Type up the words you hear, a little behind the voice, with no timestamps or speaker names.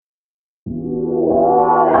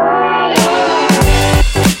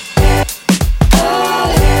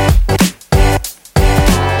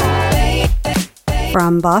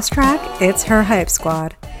From Boss Track, it's Her Hype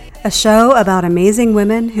Squad, a show about amazing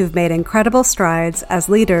women who've made incredible strides as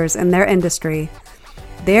leaders in their industry.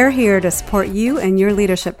 They're here to support you and your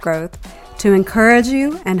leadership growth, to encourage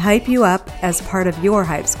you and hype you up as part of your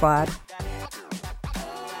Hype Squad.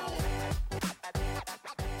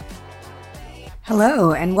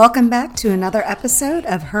 Hello, and welcome back to another episode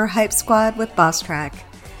of Her Hype Squad with Boss Track.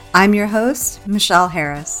 I'm your host, Michelle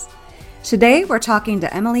Harris. Today, we're talking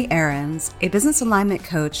to Emily Ahrens, a business alignment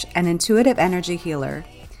coach and intuitive energy healer.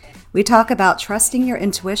 We talk about trusting your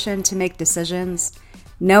intuition to make decisions,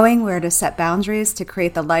 knowing where to set boundaries to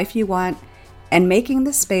create the life you want, and making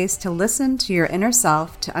the space to listen to your inner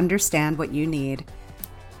self to understand what you need.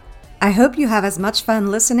 I hope you have as much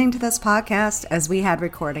fun listening to this podcast as we had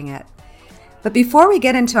recording it. But before we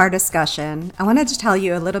get into our discussion, I wanted to tell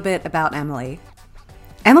you a little bit about Emily.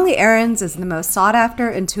 Emily Ahrens is the most sought-after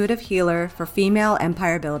intuitive healer for female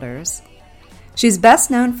empire builders. She's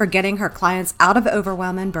best known for getting her clients out of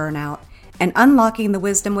overwhelm and burnout and unlocking the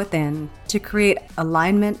wisdom within to create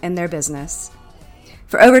alignment in their business.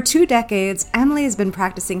 For over 2 decades, Emily has been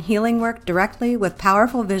practicing healing work directly with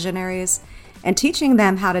powerful visionaries and teaching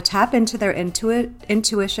them how to tap into their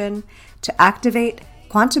intuition to activate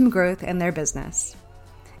quantum growth in their business.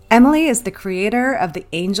 Emily is the creator of the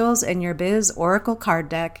Angels in Your Biz Oracle card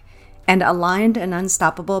deck and Aligned and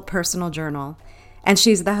Unstoppable personal journal, and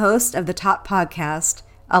she's the host of the top podcast,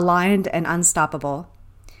 Aligned and Unstoppable.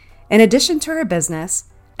 In addition to her business,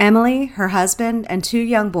 Emily, her husband, and 2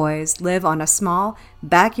 young boys live on a small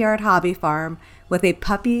backyard hobby farm with a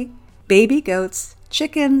puppy, baby goats,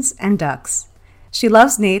 chickens, and ducks. She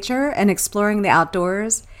loves nature and exploring the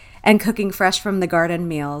outdoors and cooking fresh from the garden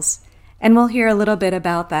meals. And we'll hear a little bit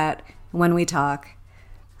about that when we talk.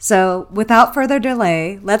 So without further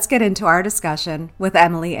delay, let's get into our discussion with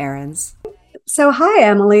Emily Ahrens. So hi,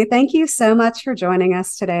 Emily. Thank you so much for joining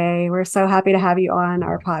us today. We're so happy to have you on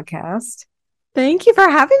our podcast. Thank you for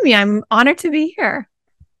having me. I'm honored to be here.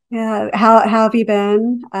 Yeah. How have you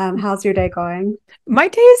been? How's your day going? My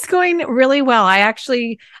day is going really well. I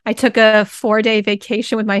took a 4-day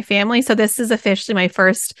vacation with my family. So this is officially my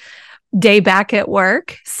first day back at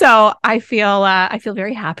work. So I feel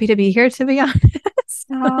very happy to be here, to be honest.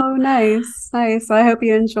 Oh, nice. Well, I hope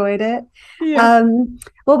you enjoyed it. Yeah.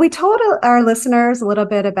 Well, we told our listeners a little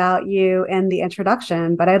bit about you in the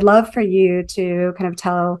introduction, but I'd love for you to kind of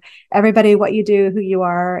tell everybody what you do, who you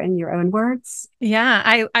are in your own words.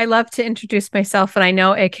 Yeah, I love to introduce myself, and I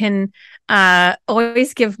know it can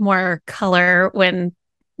always give more color when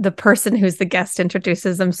the person who's the guest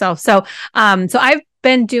introduces themselves. So I've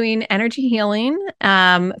been doing energy healing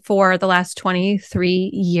for the last 23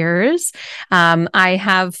 years. I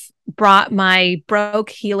have brought my Broke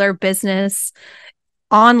Healer business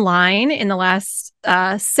online in the last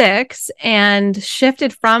 6 and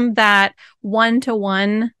shifted from that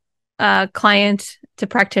one-to-one client to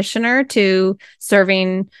practitioner to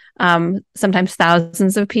serving sometimes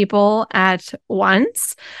thousands of people at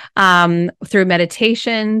once through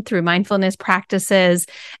meditation, through mindfulness practices,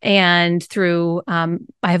 and through I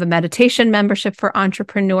have a meditation membership for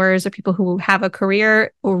entrepreneurs or people who have a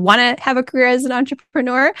career or want to have a career as an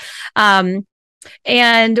entrepreneur.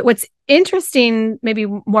 And what's interesting, maybe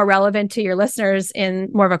more relevant to your listeners in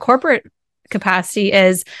more of a corporate capacity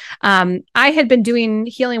is I had been doing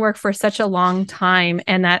healing work for such a long time,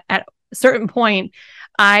 and that at a certain point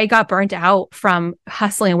I got burnt out from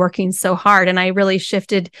hustling and working so hard, and I really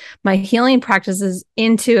shifted my healing practices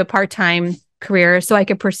into a part-time career so I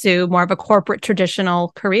could pursue more of a corporate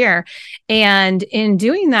traditional career. And in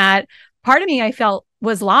doing that, part of me I felt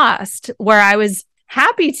was lost, where I was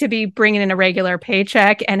happy to be bringing in a regular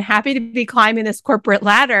paycheck and happy to be climbing this corporate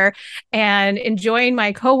ladder and enjoying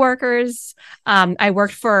my coworkers. I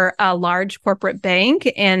worked for a large corporate bank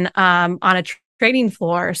and on a trading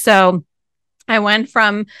floor. So I went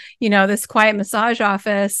from, this quiet massage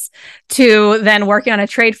office to then working on a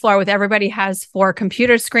trade floor with everybody has 4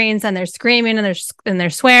 computer screens and they're screaming and they're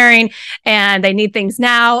swearing and they need things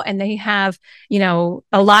now and they have, a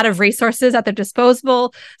lot of resources at their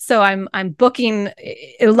disposal. So I'm booking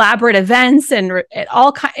elaborate events and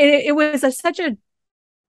it was such a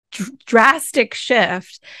drastic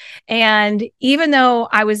shift. And even though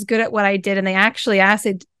I was good at what I did, and they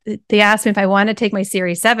asked me if I wanted to take my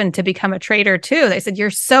Series 7 to become a trader too. They said, "You're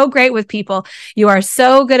so great with people. You are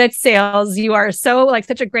so good at sales. You are so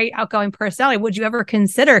such a great outgoing personality. Would you ever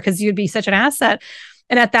consider, because you'd be such an asset?"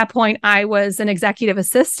 And at that point I was an executive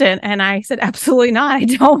assistant, and I said, "Absolutely not. I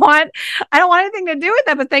don't want anything to do with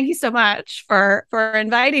that. But thank you so much for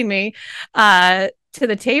inviting me to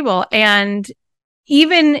the table." And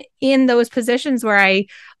even in those positions where I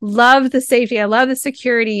love the safety, I love the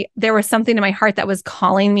security, there was something in my heart that was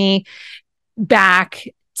calling me back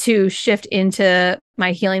to shift into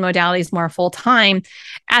my healing modalities more full time.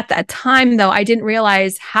 At that time, though, I didn't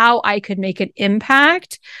realize how I could make an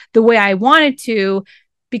impact the way I wanted to,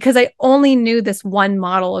 because I only knew this one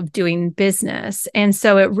model of doing business. And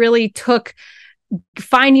so it really took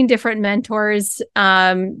finding different mentors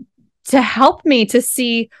to help me to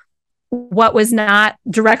see what was not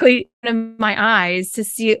directly in my eyes, to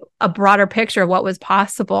see a broader picture of what was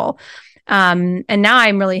possible. And now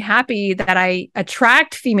I'm really happy that I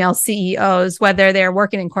attract female CEOs, whether they're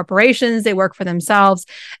working in corporations, they work for themselves,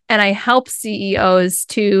 and I help CEOs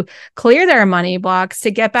to clear their money blocks,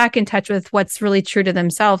 to get back in touch with what's really true to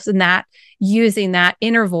themselves, and that using that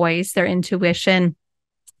inner voice, their intuition,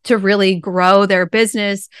 to really grow their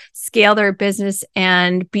business, scale their business,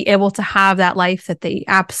 and be able to have that life that they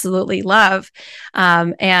absolutely love.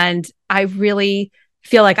 And I really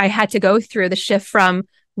feel like I had to go through the shift from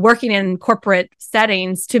working in corporate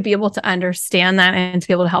settings to be able to understand that and to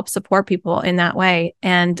be able to help support people in that way.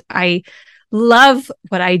 And I love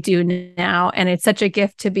what I do now. And it's such a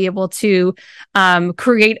gift to be able to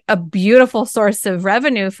create a beautiful source of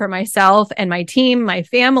revenue for myself and my team, my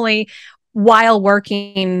family, while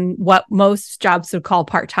working what most jobs would call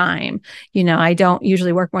part-time. You know, I don't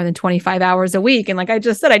usually work more than 25 hours a week. And like I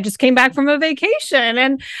just said, I just came back from a vacation,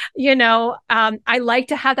 and, you know, I like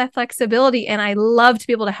to have that flexibility, and I love to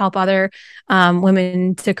be able to help other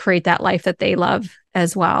women to create that life that they love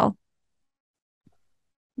as well.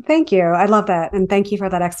 Thank you. I love that. And thank you for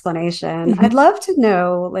that explanation. Mm-hmm. I'd love to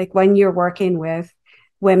know, like, when you're working with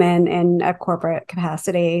women in a corporate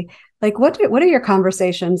capacity, like what do your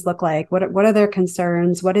conversations look like? What are their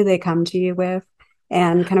concerns? What do they come to you with?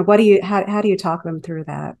 And kind of how do you talk them through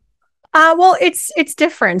that? Well, it's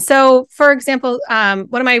different. So, for example,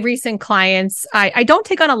 one of my recent clients, I don't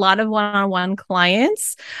take on a lot of one-on-one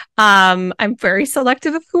clients. I'm very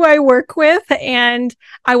selective of who I work with, and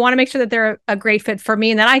I want to make sure that they're a great fit for me,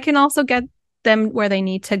 and that I can also get them where they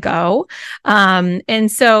need to go.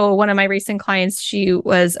 And so one of my recent clients, she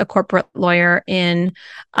was a corporate lawyer in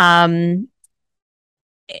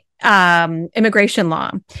immigration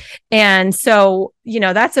law. And so, you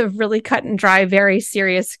know, that's a really cut and dry, very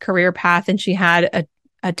serious career path. And she had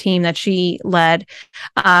a team that she led.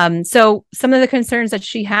 So some of the concerns that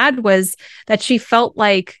she had was that she felt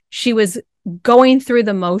like she was going through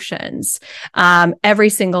the motions every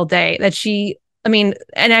single day,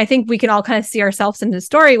 and I think we can all kind of see ourselves in the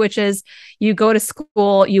story, which is you go to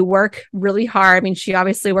school, you work really hard. I mean, she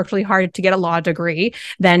obviously worked really hard to get a law degree,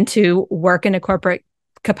 then to work in a corporate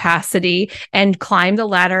capacity and climb the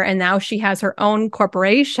ladder. And now she has her own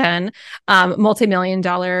corporation,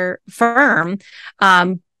 multi-million-dollar firm.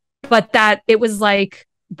 But that it was like,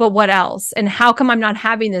 but what else? And how come I'm not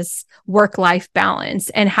having this work-life balance?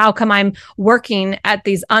 And how come I'm working at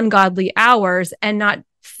these ungodly hours and not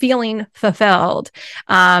feeling fulfilled?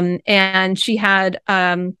 And she had,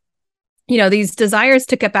 these desires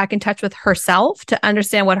to get back in touch with herself, to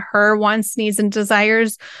understand what her wants, needs, and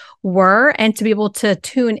desires were, and to be able to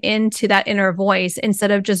tune into that inner voice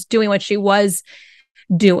instead of just doing what she was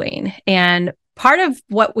doing. And part of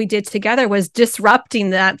what we did together was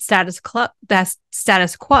disrupting that status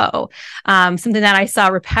quo. Something that I saw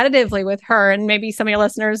repetitively with her, and maybe some of your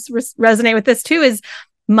listeners resonate with this too, is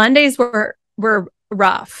Mondays were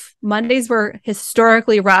rough. Mondays were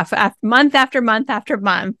historically rough. Month after month after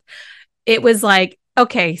month, it was like,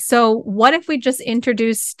 okay, so what if we just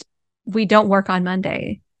introduced, we don't work on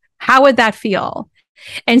Monday? How would that feel?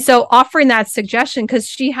 And so offering that suggestion, because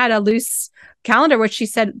she had a loose calendar, which she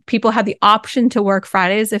said people had the option to work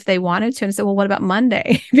Fridays if they wanted to. And I said, well, what about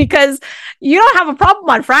Monday? Because you don't have a problem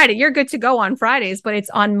on Friday. You're good to go on Fridays, but it's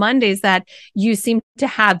on Mondays that you seem to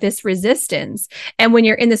have this resistance. And when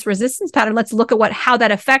you're in this resistance pattern, let's look at how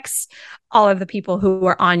that affects all of the people who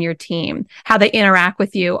are on your team, how they interact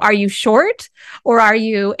with you. Are you short, or are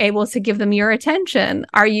you able to give them your attention?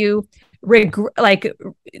 Are you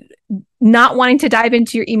not wanting to dive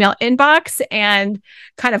into your email inbox and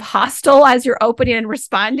kind of hostile as you're opening and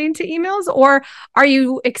responding to emails? Or are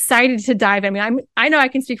you excited to dive in? I mean, I know I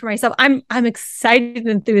can speak for myself. I'm excited and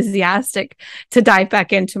enthusiastic to dive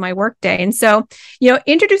back into my workday. And so,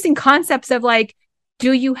 introducing concepts of like,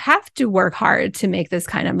 do you have to work hard to make this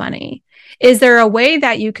kind of money? Is there a way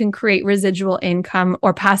that you can create residual income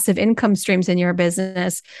or passive income streams in your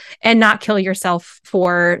business and not kill yourself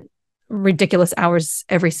for ridiculous hours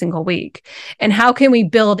every single week? And how can we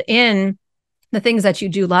build in the things that you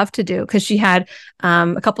do love to do, because she had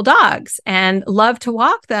a couple dogs and loved to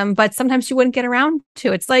walk them, but sometimes she wouldn't get around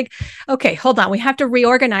to. It's like, okay, hold on. We have to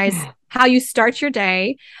reorganize how you start your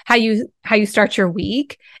day, how you start your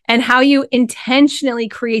week, and how you intentionally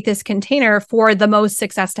create this container for the most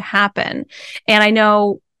success to happen. And I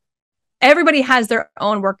know everybody has their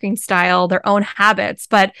own working style, their own habits,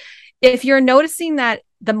 but if you're noticing that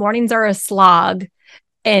the mornings are a slog,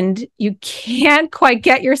 and you can't quite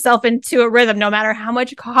get yourself into a rhythm, no matter how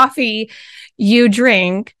much coffee you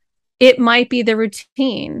drink, it might be the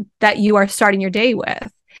routine that you are starting your day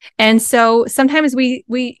with. And so sometimes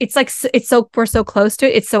it's like, we're so close to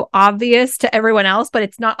it. It's so obvious to everyone else, but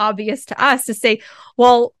it's not obvious to us to say,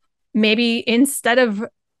 well, maybe instead of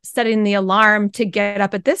setting the alarm to get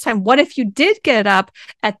up at this time, what if you did get up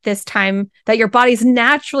at this time that your body's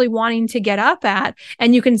naturally wanting to get up at,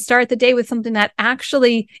 and you can start the day with something that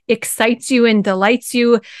actually excites you and delights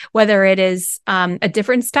you, whether it is a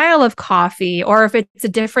different style of coffee, or if it's a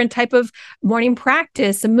different type of morning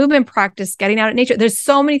practice, a movement practice, getting out in nature. There's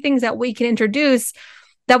so many things that we can introduce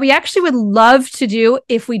that we actually would love to do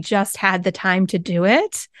if we just had the time to do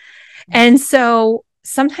it. And so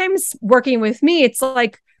sometimes working with me, it's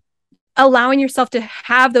like allowing yourself to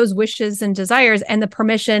have those wishes and desires and the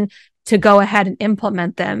permission to go ahead and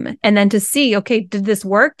implement them. And then to see, okay, did this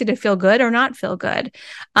work? Did it feel good or not feel good?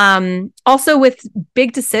 Also with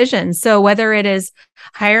big decisions. So whether it is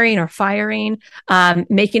hiring or firing,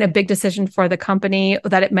 making a big decision for the company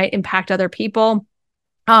that it might impact other people,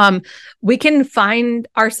 we can find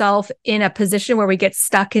ourselves in a position where we get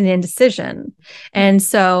stuck in indecision. And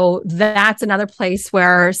so that's another place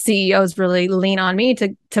where CEOs really lean on me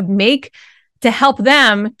to help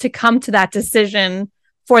them to come to that decision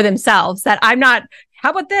for themselves, that I'm not,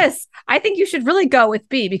 how about this? I think you should really go with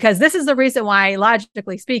B, because this is the reason why,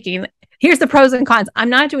 logically speaking, here's the pros and cons. I'm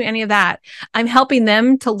not doing any of that. I'm helping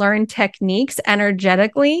them to learn techniques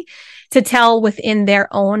energetically to tell within their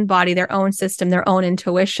own body, their own system, their own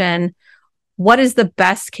intuition, what is the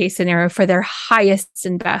best case scenario for their highest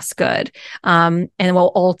and best good, and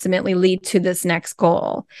will ultimately lead to this next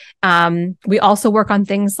goal. We also work on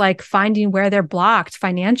things like finding where they're blocked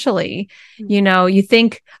financially. You know, you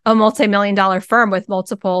think a multi-million-dollar firm with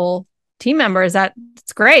multiple team members,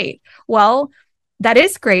 that's great. Well, that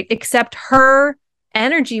is great, except her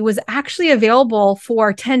energy was actually available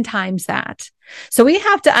for 10 times that. So we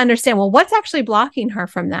have to understand, well, what's actually blocking her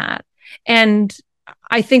from that? And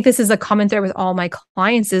I think this is a common thread with all my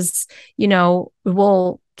clients is, you know,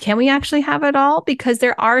 well, can we actually have it all? Because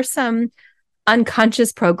there are some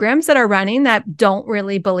unconscious programs that are running that don't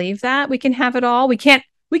really believe that we can have it all. We can't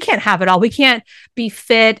have it all. We can't be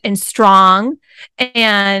fit and strong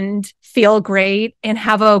and feel great and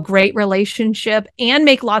have a great relationship and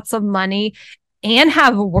make lots of money and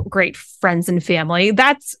have great friends and family.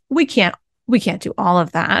 We can't do all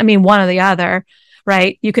of that. I mean, one or the other,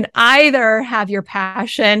 right? You can either have your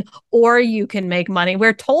passion or you can make money.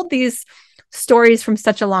 We're told these stories from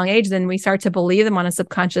such a long age, then we start to believe them on a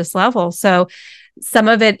subconscious level. So some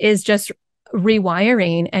of it is just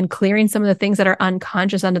rewiring and clearing some of the things that are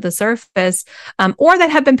unconscious under the surface, or that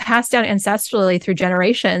have been passed down ancestrally through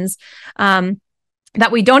generations,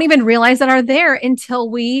 that we don't even realize that are there until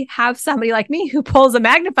we have somebody like me who pulls a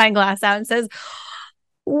magnifying glass out and says,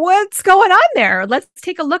 what's going on there? Let's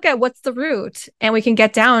take a look at what's the root, and we can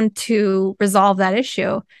get down to resolve that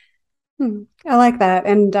issue. I like that.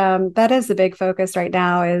 And that is the big focus right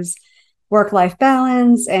now is work-life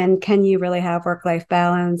balance. And can you really have work-life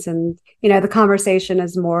balance? And, you know, the conversation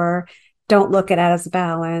is more, don't look at it as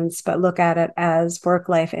balance, but look at it as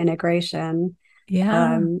work-life integration.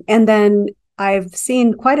 Yeah. And then I've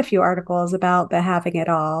seen quite a few articles about the having it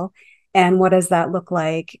all. And what does that look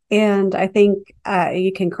like? And I think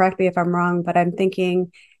you can correct me if I'm wrong, but I'm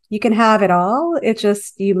thinking you can have it all. It's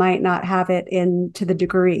just you might not have it to the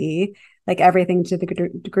degree, like everything to the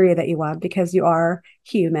degree that you want, because you are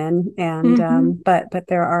human. And but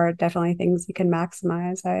there are definitely things you can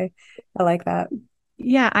maximize. I like that.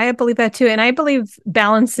 Yeah, I believe that too. And I believe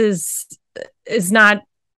balance is not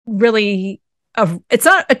really it's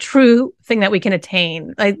not a true thing that we can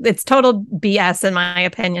attain. Like, it's total BS in my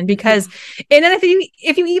opinion, because, and then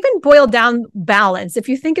if you even boil down balance, if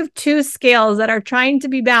you think of two scales that are trying to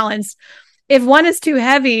be balanced, if one is too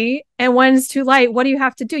heavy and one is too light, what do you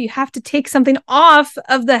have to do? You have to take something off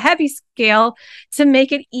of the heavy scale to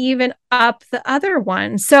make it even up the other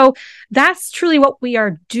one. So that's truly what we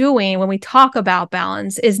are doing when we talk about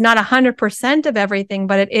balance, is not 100% of everything,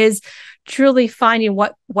 but it is truly finding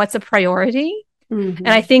what's a priority. And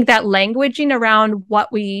I think that languaging around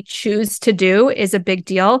what we choose to do is a big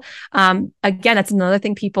deal. Again, that's another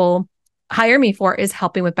thing people hire me for is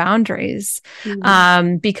helping with boundaries.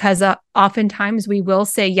 Because oftentimes we will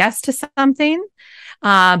say yes to something,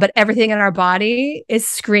 but everything in our body is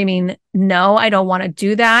screaming, no, I don't want to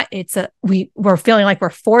do that. We're feeling like we're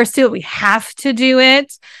forced to, we have to do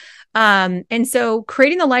it. And so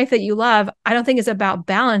creating the life that you love, I don't think is about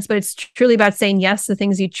balance, but it's truly about saying yes to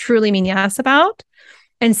things you truly mean yes about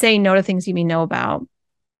and saying no to things you mean no about.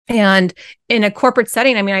 And in a corporate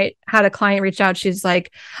setting, I mean, I had a client reach out. She's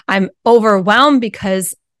like, I'm overwhelmed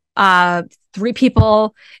because 3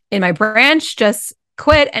 people in my branch just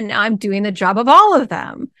quit and now I'm doing the job of all of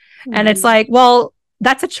them. And it's like, well,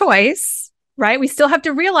 that's a choice, right? We still have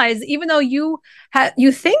to realize, even though you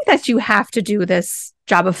think that you have to do this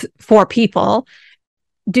job of 4 people,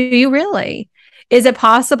 do you really? Is it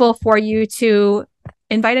possible for you to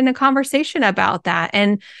invite in a conversation about that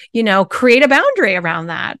and, create a boundary around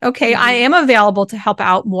that? Okay, I am available to help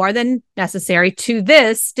out more than necessary to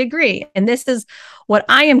this degree. And this is what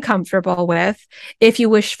I am comfortable with. If you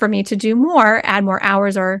wish for me to do more, add more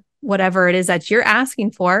hours or whatever it is that you're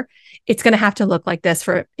asking for, it's going to have to look like this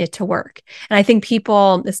for it to work. And I think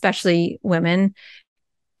people, especially women,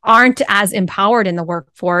 aren't as empowered in the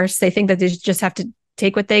workforce. They think that they just have to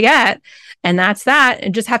take what they get and that's that,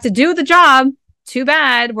 and just have to do the job. Too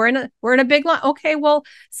bad. We're in a big line. Okay, well,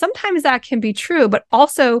 sometimes that can be true, but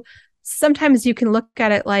also sometimes you can look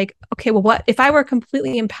at it like, okay, well, what if I were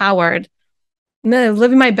completely empowered,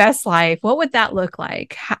 living my best life? What would that look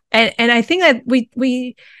like? And I think that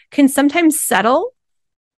we can sometimes settle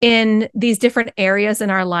in these different areas in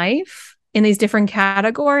our life, in these different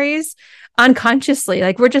categories, unconsciously.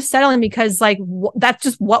 Like we're just settling because that's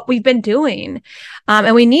just what we've been doing,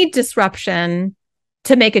 and we need disruption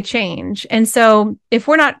to make a change. And so if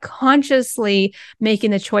we're not consciously making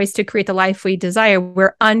the choice to create the life we desire,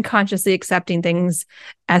 we're unconsciously accepting things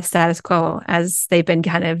as status quo, as they've been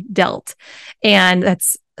kind of dealt. And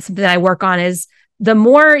that's something that I work on, is the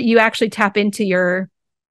more you actually tap into your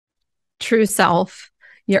true self,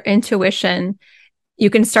 your intuition, you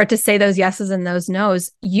can start to say those yeses and those nos.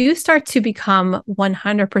 You start to become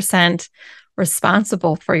 100%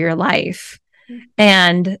 responsible for your life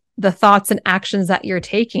and the thoughts and actions that you're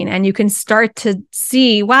taking. And you can start to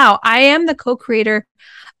see, wow, I am the co-creator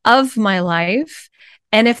of my life.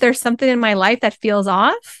 And if there's something in my life that feels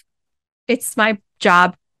off, it's my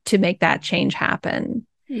job to make that change happen.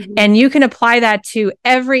 And you can apply that to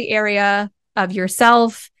every area of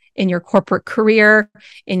yourself, in your corporate career,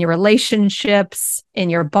 in your relationships, in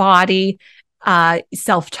your body,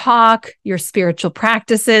 self-talk, your spiritual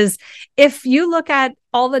practices. If you look at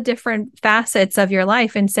all the different facets of your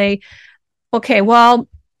life and say, okay, well,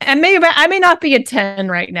 and maybe I may not be a 10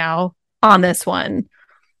 right now on this one,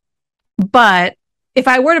 but if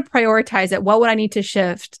I were to prioritize it, what would I need to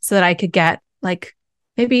shift so that I could get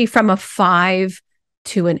maybe from a 5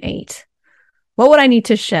 to an 8? What would I need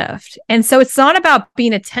to shift? And so it's not about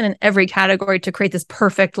being a 10 in every category to create this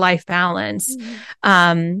perfect life balance,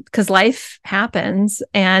 because life happens.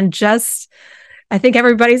 And I think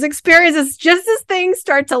everybody's experience is just as things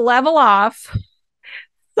start to level off,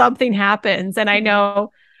 something happens. And I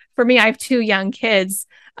know for me, I have 2 young kids.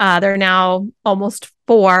 They're now almost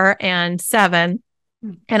 4 and 7.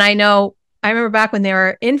 And I remember back when they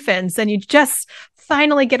were infants and you just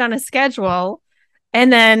finally get on a schedule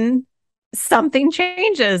and then something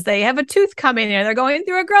changes. They have a tooth coming in, they're going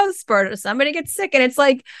through a growth spurt, or somebody gets sick. And it's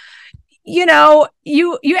like, you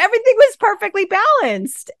everything was perfectly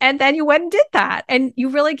balanced. And then you went and did that. And you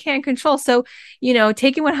really can't control. So,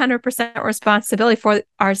 taking 100% responsibility for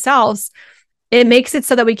ourselves, it makes it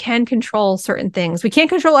so that we can control certain things. We can't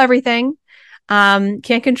control everything.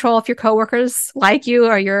 Can't control if your coworkers like you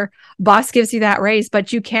or your boss gives you that raise,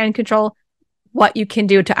 but you can control what you can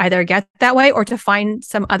do to either get that way or to find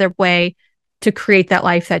some other way to create that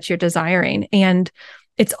life that you're desiring. And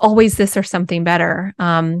it's always this or something better.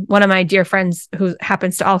 One of my dear friends who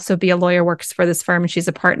happens to also be a lawyer works for this firm, and she's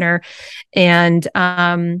a partner. And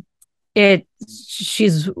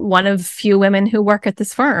she's one of few women who work at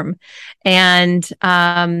this firm. And,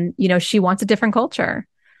 she wants a different culture.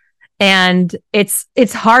 And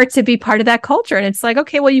it's hard to be part of that culture. And it's like,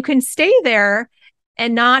 okay, well, you can stay there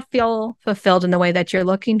and not feel fulfilled in the way that you're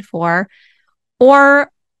looking for, or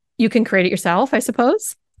you can create it yourself, I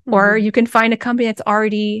suppose, or you can find a company that's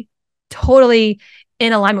already totally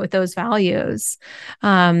in alignment with those values.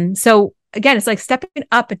 So again, it's like stepping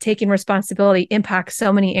up and taking responsibility impacts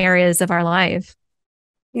so many areas of our life.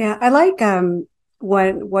 Yeah, I like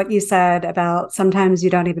what you said about sometimes you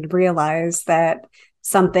don't even realize that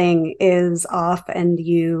something is off and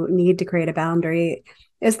you need to create a boundary.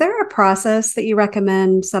 Is there a process that you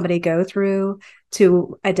recommend somebody go through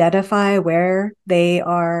to identify where they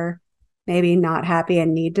are maybe not happy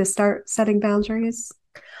and need to start setting boundaries?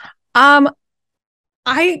 I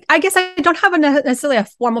guess I don't have necessarily a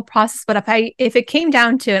formal process, but if it came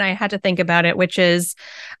down to, and I had to think about it, which is,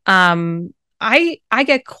 I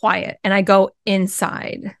get quiet and I go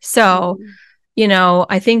inside. So,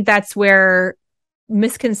 I think that's where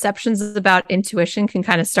misconceptions about intuition can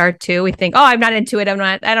kind of start too. We think, oh, I'm not intuitive.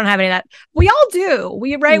 I don't have any of that. We all do.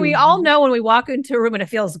 We all know when we walk into a room and it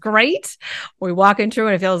feels great, or we walk into a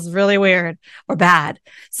room and it feels really weird or bad.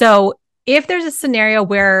 So if there's a scenario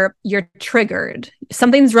where you're triggered,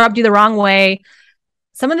 something's rubbed you the wrong way,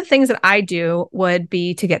 some of the things that I do would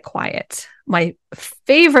be to get quiet. My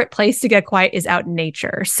favorite place to get quiet is out in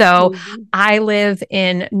nature. So I live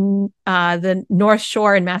in the North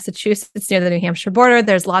Shore in Massachusetts near the New Hampshire border.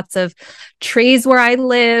 There's lots of trees where I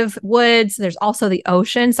live, woods. There's also the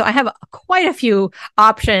ocean. So I have quite a few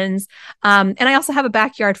options. And I also have a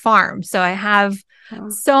backyard farm. So I have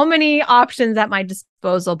so many options at my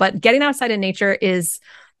disposal. But getting outside in nature is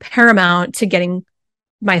paramount to getting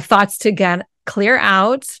my thoughts to get clear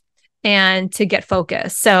out and to get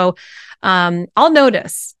focused. So I'll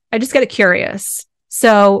notice, I just get curious.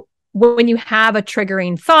 So when you have a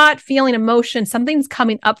triggering thought, feeling, emotion, something's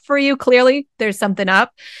coming up for you, clearly there's something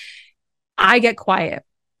up, I get quiet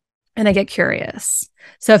and I get curious.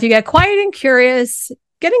 So if you get quiet and curious,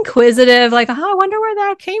 get inquisitive, like, I wonder where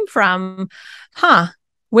that came from.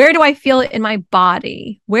 Where do I feel it in my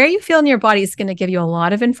body? Where you feel in your body is going to give you a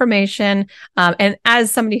lot of information. And as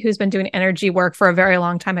somebody who's been doing energy work for a very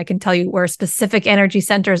long time, I can tell you where specific energy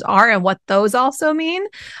centers are and what those also mean.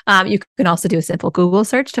 You can also do a simple Google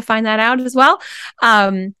search to find that out as well.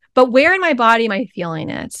 But where in my body am I feeling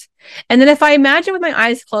it? And then if I imagine with my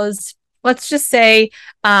eyes closed, let's just say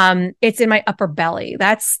it's in my upper belly.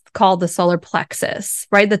 That's called the solar plexus,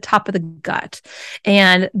 right? The top of the gut.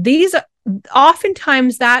 And these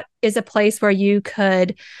oftentimes that is a place where you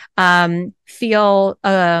could feel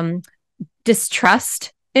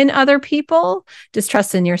distrust in other people,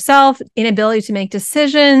 distrust in yourself, inability to make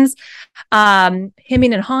decisions, hemming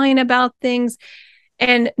and hawing about things.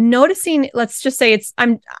 And noticing, let's just say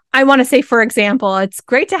I want to say, for example, it's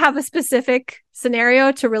great to have a specific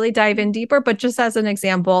scenario to really dive in deeper, but just as an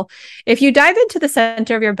example, if you dive into the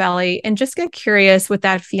center of your belly and just get curious with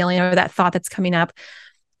that feeling or that thought that's coming up,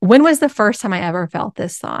 when was the first time I ever felt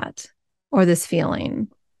this thought or this feeling?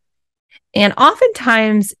 And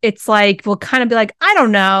oftentimes it's like, we'll kind of be like, I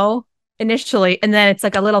don't know initially. And then it's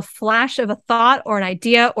like a little flash of a thought or an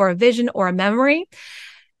idea or a vision or a memory.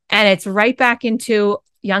 And it's right back into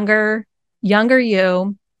younger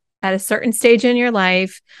you at a certain stage in your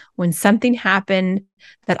life when something happened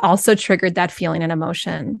that also triggered that feeling and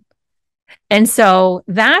emotion. And so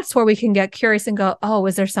that's where we can get curious and go, oh,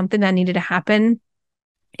 was there something that needed to happen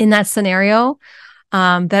in that scenario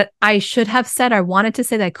that I should have said, I wanted to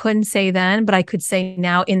say that I couldn't say then, but I could say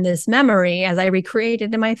now in this memory as I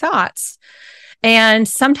recreated in my thoughts. And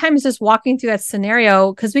sometimes just walking through that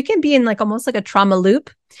scenario, because we can be in like almost like a trauma loop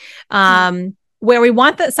where we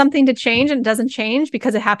want that something to change and it doesn't change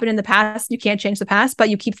because it happened in the past. You can't change the past, but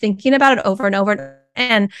you keep thinking about it over and over.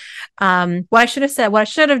 And what I should have said, what I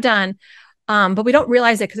should have done. But we don't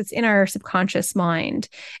realize it because it's in our subconscious mind.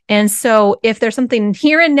 And so if there's something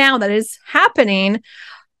here and now that is happening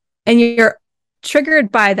and you're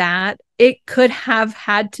triggered by that, it could have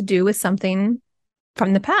had to do with something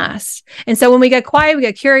from the past. And so when we get quiet, we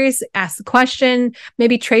get curious, ask the question,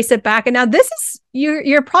 maybe trace it back. And now this is,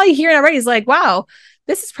 you're probably hearing already is like, wow,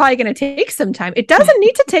 this is probably going to take some time. It doesn't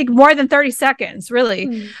need to take more than 30 seconds,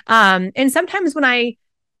 really. And sometimes when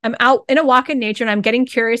I'm out in a walk in nature and I'm getting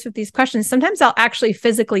curious with these questions, sometimes I'll actually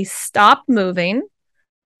physically stop moving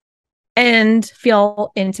and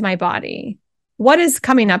feel into my body. What is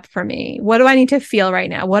coming up for me? What do I need to feel right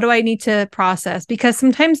now? What do I need to process? Because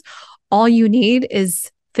sometimes all you need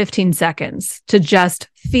is 15 seconds to just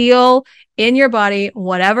feel in your body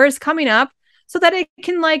whatever is coming up so that it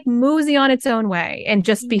can like mosey on its own way and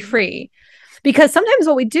just be free. Because sometimes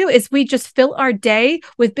what we do is we just fill our day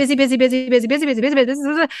with busy.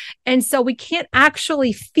 And so we can't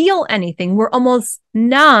actually feel anything. We're almost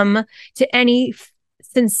numb to any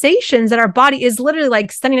sensations that our body is literally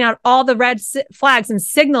like sending out all the red flags and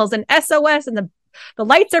signals and SOS and the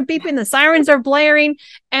lights are beeping, the sirens are blaring.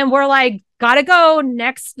 And we're like, gotta go,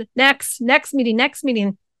 next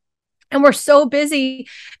meeting. And we're so busy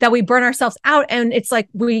that we burn ourselves out. And it's like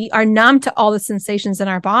we are numb to all the sensations in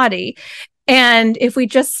our body. And if we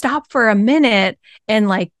just stop for a minute and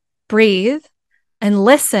like breathe, and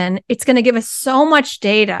listen, it's going to give us so much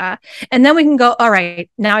data. And then we can go, all right,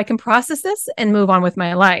 now I can process this and move on with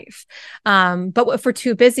my life. But if we're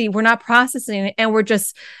too busy, we're not processing it, and we're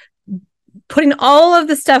just putting all of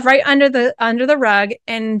the stuff right under the rug,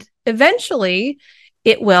 and eventually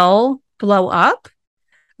it will blow up,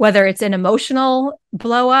 whether it's an emotional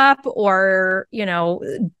blow up or,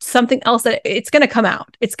 something else, that it's going to come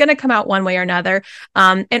out. It's going to come out one way or another.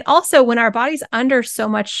 And also, when our body's under so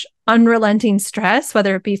much unrelenting stress,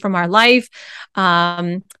 whether it be from our life,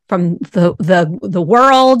 from the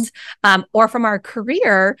world, or from our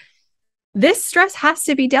career, this stress has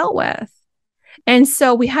to be dealt with. And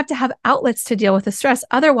so we have to have outlets to deal with the stress.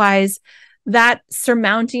 Otherwise, that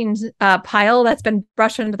surmounting pile that's been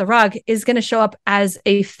brushed under the rug is going to show up as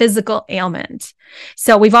a physical ailment.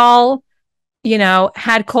 So we've all,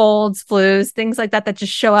 had colds, flus, things like that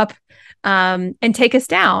just show up and take us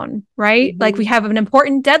down, right? Mm-hmm. Like we have an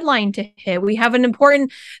important deadline to hit. We have an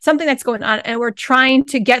important something that's going on, and we're trying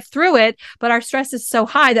to get through it, but our stress is so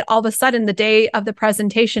high that all of a sudden, the day of the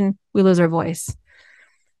presentation, we lose our voice,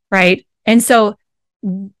 right? And so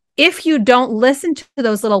if you don't listen to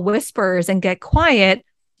those little whispers and get quiet,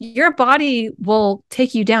 your body will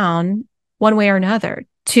take you down one way or another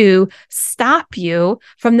to stop you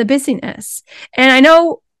from the busyness. And I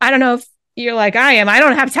don't know if you're like I am. I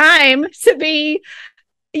don't have time to be,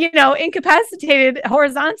 incapacitated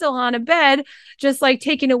horizontal on a bed, just like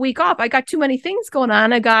taking a week off. I got too many things going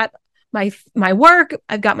on. I got my work.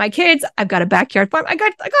 I've got my kids. I've got a backyard farm. I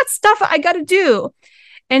got stuff I got to do.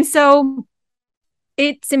 And so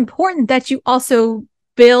it's important that you also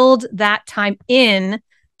build that time in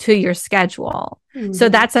to your schedule. Mm-hmm. So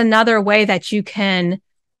that's another way that you can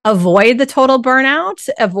avoid the total burnout,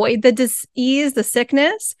 avoid the disease, the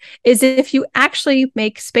sickness, is if you actually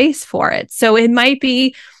make space for it. So it might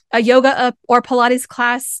be a yoga or Pilates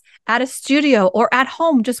class at a studio or at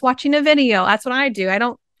home, just watching a video. That's what I do. I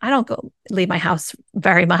don't leave my house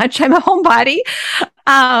very much. I'm a homebody.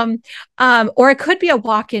 Or it could be a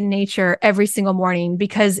walk in nature every single morning,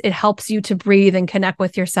 because it helps you to breathe and connect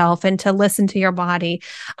with yourself and to listen to your body.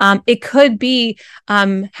 It could be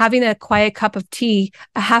having a quiet cup of tea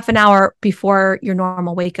a half an hour before your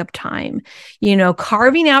normal wake up time,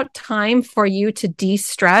 carving out time for you to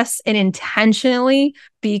de-stress and intentionally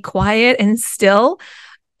be quiet and still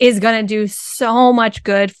is going to do so much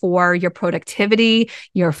good for your productivity,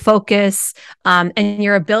 your focus, and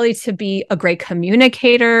your ability to be a great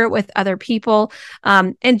communicator with other people.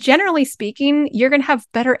 And generally speaking, you're going to have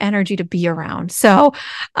better energy to be around. So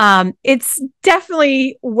it's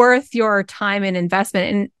definitely worth your time and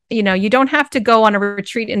investment. And, you don't have to go on a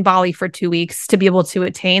retreat in Bali for 2 weeks to be able to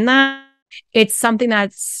attain that. It's something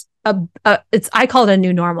that's I call it a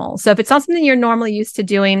new normal. So if it's not something you're normally used to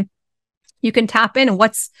doing, you can tap in and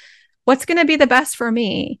what's going to be the best for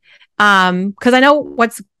me. Because I know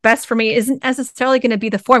what's best for me isn't necessarily going to be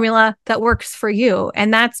the formula that works for you.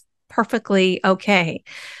 And that's perfectly okay.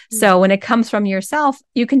 Mm-hmm. So when it comes from yourself,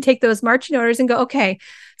 you can take those marching orders and go, okay,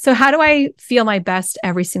 so how do I feel my best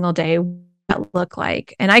every single day? What does that look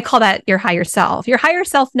like? And I call that your higher self. Your higher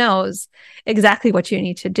self knows exactly what you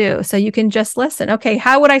need to do. So you can just listen. Okay,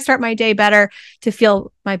 how would I start my day better to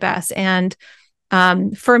feel my best? And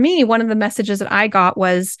for me, one of the messages that I got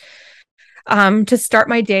was to start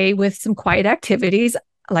my day with some quiet activities.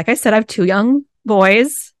 Like I said, I have 2 young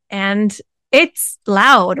boys and it's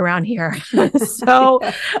loud around here. So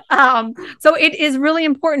it is really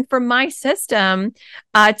important for my system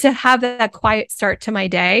to have that quiet start to my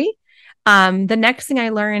day. The next thing I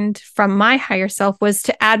learned from my higher self was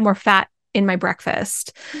to add more fat in my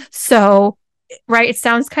breakfast. So, right, it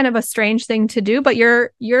sounds kind of a strange thing to do, but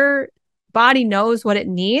your body knows what it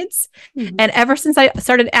needs. Mm-hmm. And ever since I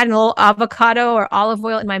started adding a little avocado or olive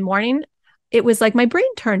oil in my morning, it was like my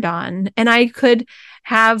brain turned on and I could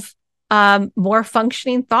have more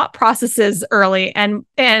functioning thought processes early. And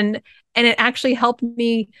it actually helped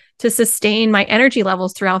me to sustain my energy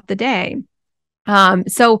levels throughout the day.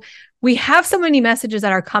 So we have so many messages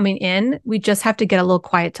that are coming in. We just have to get a little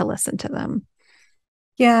quiet to listen to them.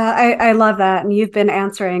 Yeah, I love that. And you've been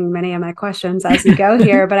answering many of my questions as you go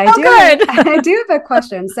here, but I do have a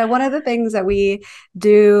question. So one of the things that we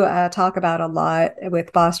do talk about a lot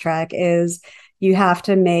with Boss Track is you have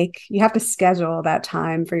to schedule that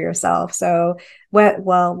time for yourself. So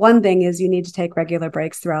one thing is you need to take regular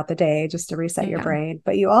breaks throughout the day just to reset your brain,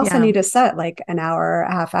 but you also need to set like an hour,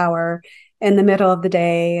 a half hour in the middle of the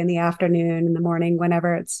day, in the afternoon, in the morning,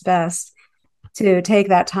 whenever it's best to take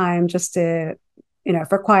that time just to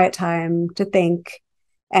for quiet time to think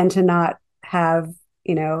and to not have,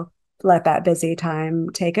 let that busy time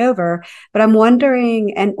take over. But I'm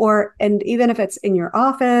wondering, and even if it's in your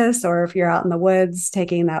office or if you're out in the woods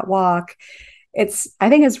taking that walk, I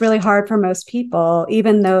think it's really hard for most people,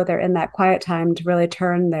 even though they're in that quiet time, to really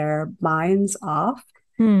turn their minds off.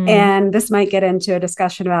 And this might get into a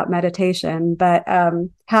discussion about meditation, but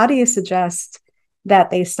how do you suggest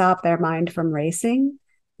that they stop their mind from racing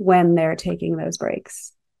when they're taking those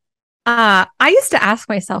breaks? I used to ask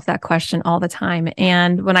myself that question all the time.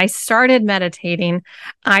 And when I started meditating,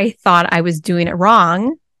 I thought I was doing it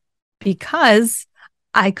wrong because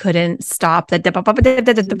I couldn't stop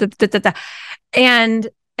the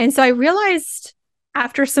and so I realized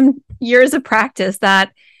after some years of practice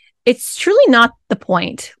that it's truly not the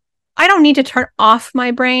point. I don't need to turn off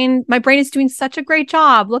my brain. My brain is doing such a great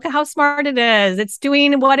job. Look at how smart it is. It's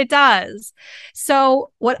doing what it does.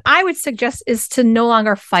 So what I would suggest is to no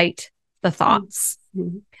longer fight the thoughts.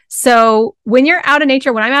 Mm-hmm. So when you're out in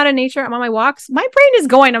nature, when I'm out in nature, I'm on my walks, my brain is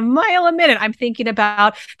going a mile a minute. I'm thinking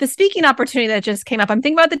about the speaking opportunity that just came up. I'm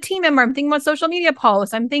thinking about the team member. I'm thinking about social media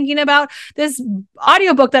posts. I'm thinking about this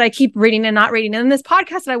audiobook that I keep reading and not reading. And this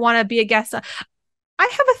podcast that I want to be a guest on. I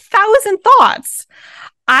have 1,000 thoughts.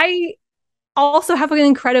 I also have an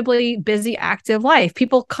incredibly busy, active life.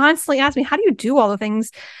 People constantly ask me, how do you do all the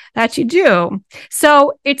things that you do?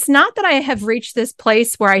 So it's not that I have reached this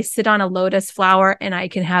place where I sit on a lotus flower and I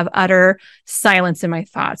can have utter silence in my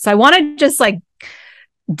thoughts. So I want to just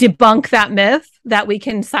debunk that myth that we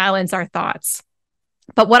can silence our thoughts.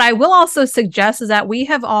 But what I will also suggest is that we've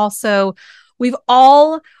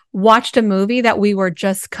all watched a movie that we were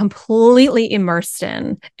just completely immersed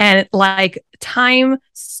in, and time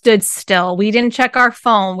stood still. We didn't check our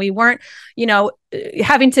phone. We weren't,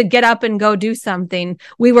 having to get up and go do something.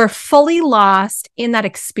 We were fully lost in that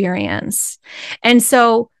experience. And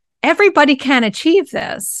so everybody can achieve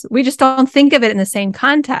this. We just don't think of it in the same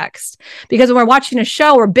context, because when we're watching a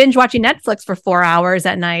show or binge watching Netflix for 4 hours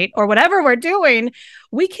at night or whatever we're doing,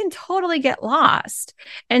 we can totally get lost.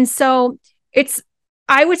 And so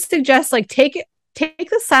I would suggest take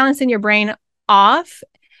the silence in your brain off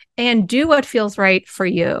and do what feels right for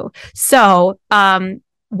you. So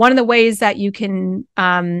one of the ways that you can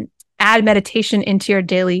add meditation into your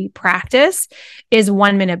daily practice is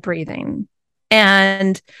 1-minute breathing.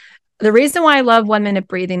 And the reason why I love 1-minute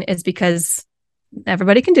breathing is because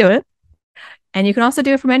everybody can do it. And you can also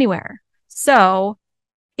do it from anywhere. So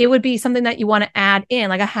it would be something that you want to add in,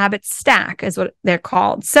 like a habit stack is what they're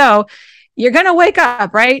called. So you're going to wake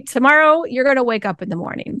up, right? Tomorrow, you're going to wake up in the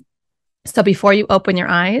morning. So before you open your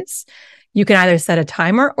eyes, you can either set a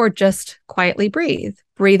timer or just quietly breathe,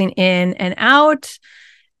 breathing in and out,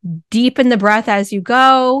 deepen the breath as you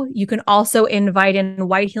go. You can also invite in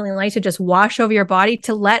white healing light to just wash over your body,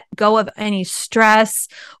 to let go of any stress,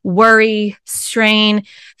 worry, strain,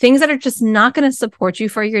 things that are just not going to support you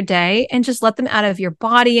for your day, and just let them out of your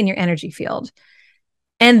body and your energy field.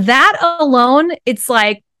 And that alone, it's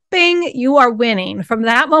like, bing, you are winning. From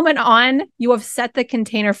that moment on, you have set the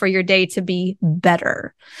container for your day to be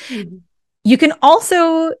better. Mm-hmm. You can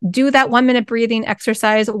also do that 1-minute breathing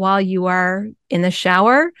exercise while you are in the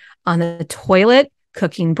shower, on the toilet,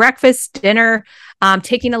 cooking breakfast, dinner,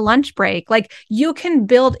 taking a lunch break. You can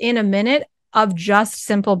build in a minute of just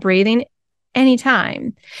simple breathing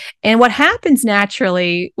anytime. And what happens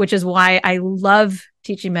naturally, which is why I love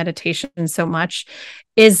teaching meditation so much,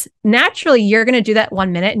 is naturally you're going to do that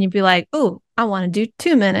 1 minute and you'd be like, oh, I want to do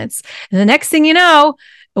 2 minutes. And the next thing you know,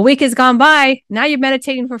 a week has gone by. Now you're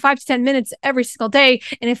meditating for 5 to 10 minutes every single day.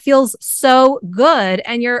 And it feels so good.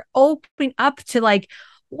 And you're opening up to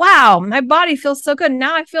wow, my body feels so good.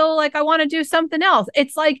 Now I feel like I want to do something else.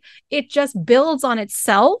 It's it just builds on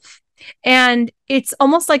itself. And it's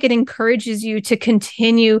almost like it encourages you to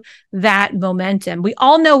continue that momentum. We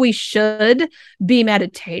all know we should be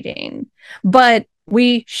meditating, but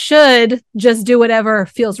we should just do whatever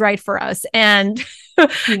feels right for us. And,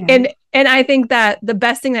 and I think that the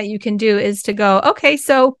best thing that you can do is to go, okay,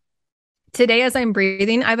 so today as I'm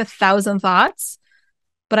breathing, I have 1,000 thoughts,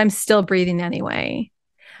 but I'm still breathing anyway.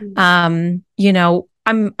 I'm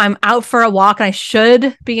out for a walk and I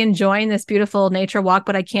should be enjoying this beautiful nature walk,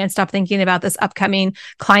 but I can't stop thinking about this upcoming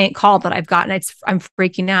client call that I've gotten. I'm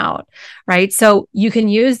freaking out, right? So you can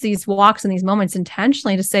use these walks and these moments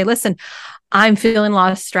intentionally to say, listen, I'm feeling a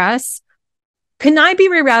lot of stress. Can I be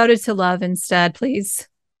rerouted to love instead, please?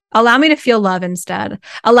 Allow me to feel love instead.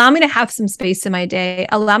 Allow me to have some space in my day.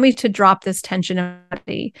 Allow me to drop this tension in my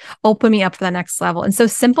body. Open me up for the next level. And so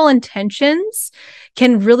simple intentions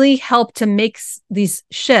can really help to make these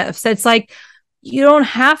shifts. It's you don't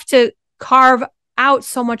have to carve out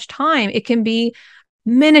so much time. It can be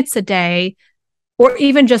minutes a day or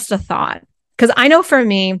even just a thought. Because I know for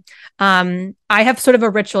me, I have sort of a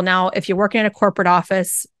ritual now. If you're working in a corporate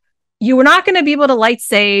office, you are not going to be able to light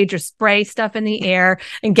sage or spray stuff in the air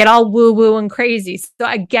and get all woo woo and crazy. So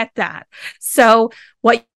I get that. So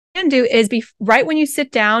what you can do is right when you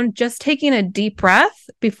sit down, just taking a deep breath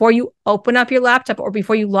before you open up your laptop or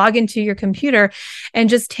before you log into your computer, and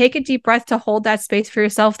just take a deep breath to hold that space for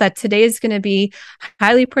yourself, that today is going to be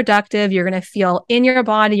highly productive. You're going to feel in your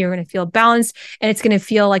body. You're going to feel balanced, and it's going to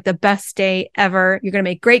feel like the best day ever. You're going to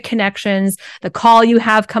make great connections. The call you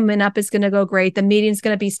have coming up is going to go great. The meeting's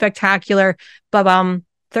going to be spectacular. 30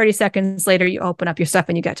 seconds later, you open up your stuff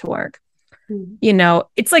and you get to work. You know,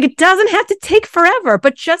 it's like, it doesn't have to take forever,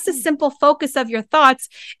 but just a simple focus of your thoughts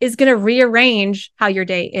is going to rearrange how your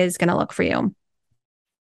day is going to look for you.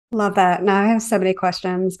 Love that. Now I have so many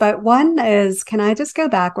questions, but one is, can I just go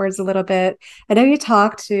backwards a little bit? I know you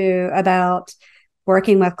talked about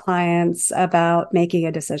working with clients about making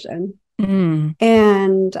a decision.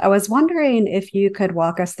 And I was wondering if you could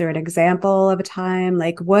walk us through an example of a time,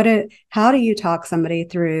 like how do you talk somebody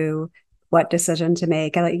through what decision to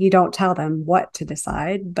make? You don't tell them what to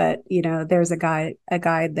decide, but there's a guide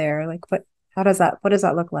there. Like what does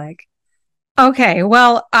that look like? Okay.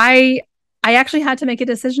 Well, I actually had to make a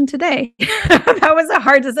decision today. That was a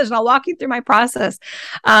hard decision. I'll walk you through my process.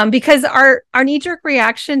 Because our knee-jerk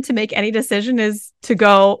reaction to make any decision is to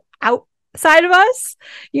go outside of us.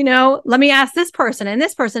 Let me ask this person and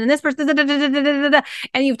this person and this person,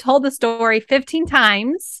 and you've told the story 15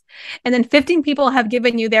 times, and then 15 people have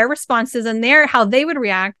given you their responses and how they would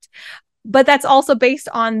react. But that's also based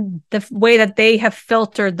on the way that they have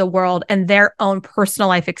filtered the world and their own personal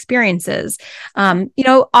life experiences.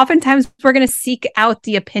 Oftentimes we're going to seek out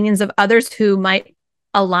the opinions of others who might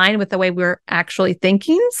align with the way we're actually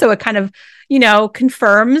thinking. So it kind of,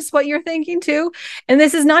 confirms what you're thinking too. And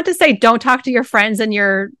this is not to say don't talk to your friends and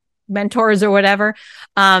your mentors or whatever.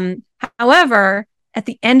 However, at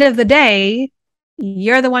the end of the day,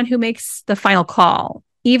 you're the one who makes the final call,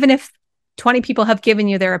 even if 20 people have given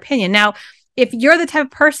you their opinion. Now, if you're the type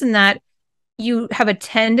of person that you have a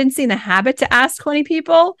tendency and a habit to ask 20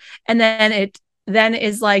 people, and then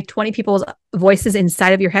is like 20 people's voices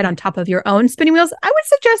inside of your head on top of your own spinning wheels, I would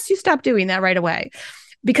suggest you stop doing that right away,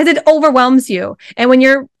 because it overwhelms you. And when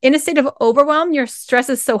you're in a state of overwhelm, your stress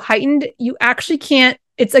is so heightened, you actually can't,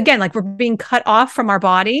 it's again, like we're being cut off from our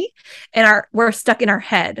body and we're stuck in our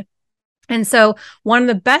head. And so one of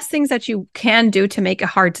the best things that you can do to make a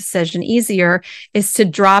hard decision easier is to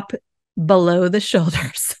drop below the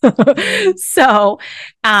shoulders. So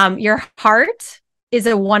your heart is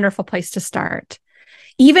a wonderful place to start.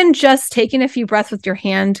 Even just taking a few breaths with your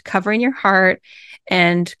hand, covering your heart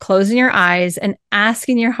and closing your eyes and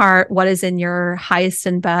asking your heart what is in your highest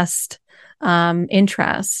and best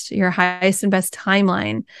interest, your highest and best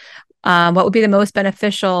timeline, what would be the most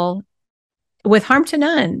beneficial with harm to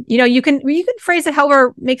none. You can phrase it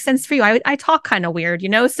however makes sense for you. I talk kind of weird,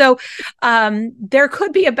 so there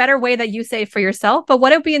could be a better way that you say it for yourself, but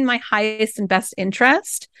what would be in my highest and best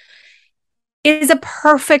interest is a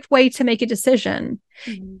perfect way to make a decision.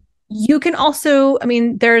 Mm-hmm. You can also,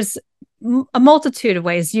 there's a multitude of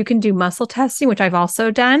ways. You can do muscle testing, which I've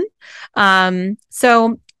also done.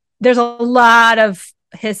 So there's a lot of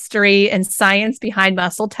history and science behind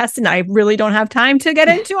muscle testing that I really don't have time to get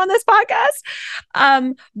into on this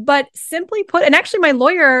podcast. But simply put, and actually my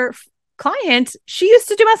lawyer client, she used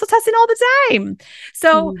to do muscle testing all the time.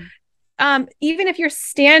 So even if you're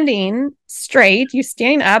standing straight, you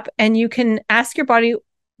stand up and you can ask your body,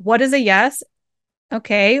 what is a yes?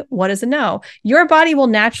 Okay, what is a no? Your body will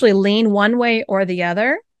naturally lean one way or the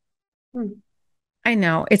other. I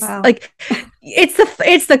know. It's like,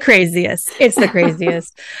 it's the craziest. It's the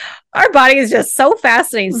craziest. Our body is just so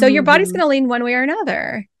fascinating. So your body's going to lean one way or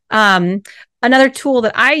another. Another tool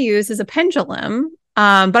that I use is a pendulum.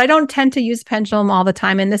 But I don't tend to use pendulum all the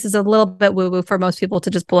time. And this is a little bit woo-woo for most people to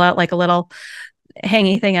just pull out like a little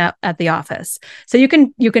hangy thing out at the office. So you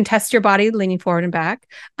can test your body leaning forward and back.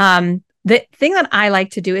 The thing that I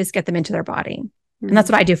like to do is get them into their body. And that's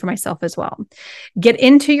what I do for myself as well. Get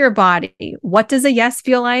into your body. What does a yes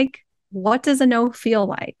feel like? What does a no feel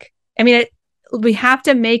like? We have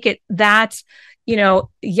to make it that,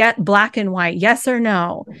 yet black and white, yes or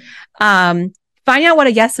no. Find out what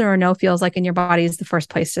a yes or a no feels like in your body is the first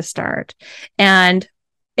place to start. And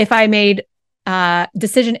if I made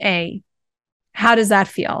decision A, how does that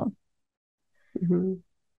feel? Mm-hmm.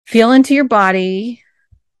 Feel into your body.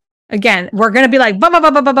 Again, we're going to be like, bah, bah,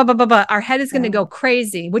 bah, bah, bah, bah, bah, bah. Our head is going to go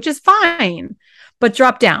crazy, which is fine, but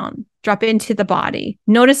drop down, drop into the body.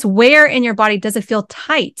 Notice where in your body does it feel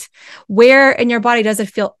tight? Where in your body does it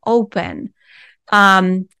feel open?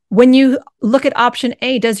 When you look at option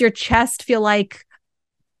A, does your chest feel like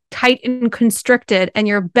tight and constricted and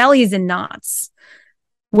your belly's in knots?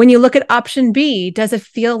 When you look at option B, does it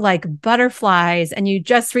feel like butterflies and you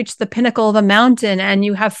just reached the pinnacle of a mountain and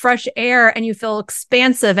you have fresh air and you feel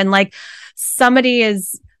expansive and like somebody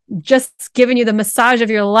is just giving you the massage of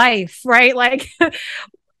your life, right? Like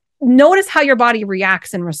notice how your body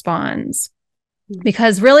reacts and responds,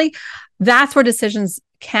 because really that's where decisions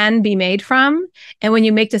can be made from. And when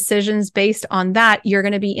you make decisions based on that, you're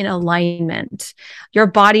going to be in alignment. Your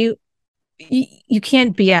body, you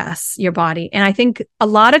can't BS your body. And I think a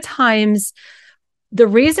lot of times the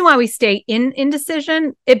reason why we stay in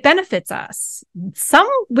indecision, it benefits us.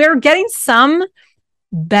 We're getting some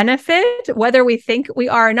benefit, whether we think we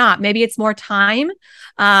are or not. Maybe it's more time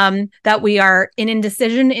that we are in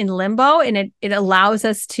indecision, in limbo, and it allows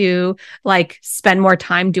us to like spend more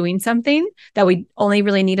time doing something that we only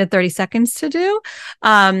really needed 30 seconds to do.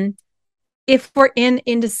 If we're in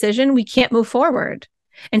indecision, we can't move forward.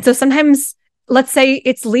 And so sometimes, let's say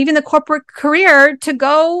it's leaving the corporate career to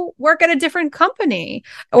go work at a different company,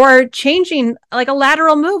 or changing like a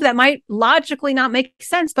lateral move that might logically not make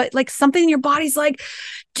sense, but like something in your body's like,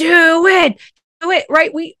 do it,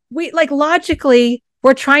 right? We like logically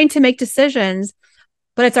we're trying to make decisions,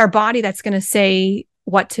 but it's our body that's going to say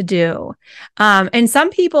what to do. And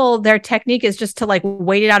some people, their technique is just to like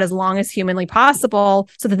wait it out as long as humanly possible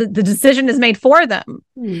so that the decision is made for them.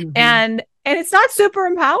 Mm-hmm. And it's not super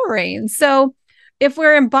empowering. So if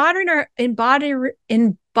we're embodying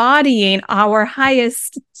our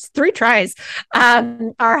highest, 3 tries,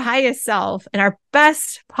 our highest self and our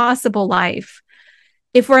best possible life,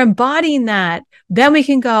 if we're embodying that, then we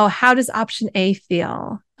can go, how does option A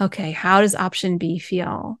feel? Okay. How does option B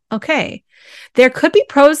feel? Okay. There could be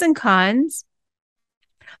pros and cons,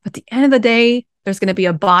 but at the end of the day, there's going to be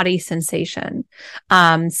a body sensation.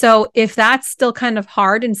 So if that's still kind of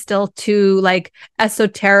hard and still too like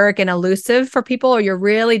esoteric and elusive for people, or you're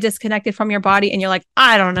really disconnected from your body and you're like,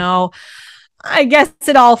 I don't know, I guess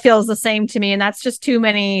it all feels the same to me, and that's just too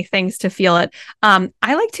many things to feel it. I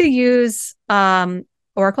like to use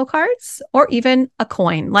oracle cards or even a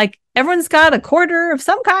coin. Like everyone's got a quarter of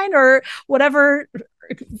some kind or whatever,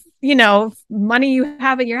 money you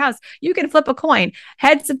have in your house. You can flip a coin.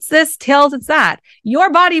 Heads, it's this. Tails, it's that.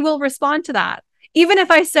 Your body will respond to that. Even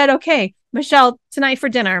if I said, okay, Michelle, tonight for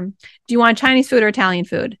dinner, do you want Chinese food or Italian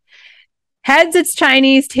food? Heads, it's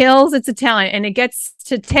Chinese. Tails, it's Italian. And it gets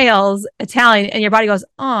to tails, Italian. And your body goes,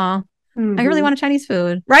 oh, mm-hmm. I really want a Chinese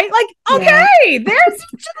food, right? Like, okay, there's that's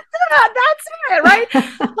it, right?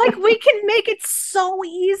 Like we can make it so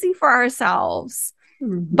easy for ourselves.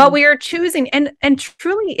 Mm-hmm. But we are choosing, and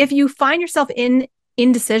truly, if you find yourself in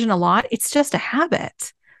indecision a lot, it's just a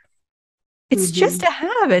habit. It's just a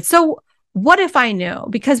habit. So what if I knew?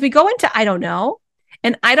 Because we go into I don't know,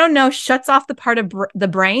 and I don't know shuts off the part of the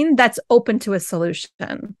brain that's open to a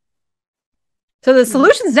solution. So the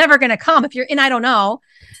solution's never going to come if you're in I don't know.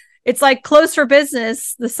 It's like closed for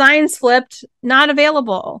business, the sign's flipped, not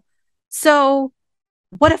available. So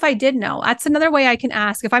what if I did know? That's another way I can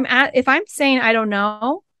ask. If I'm saying I don't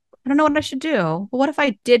know what I should do. Well, what if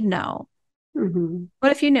I did know? Mm-hmm.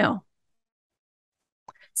 What if you knew?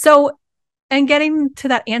 So, and getting to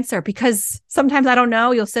that answer, because sometimes I don't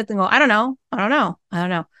know, you'll sit and go, I don't know.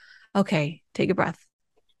 Okay, take a breath.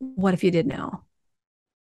 What if you did know?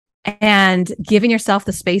 And giving yourself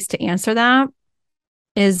the space to answer that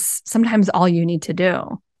is sometimes all you need to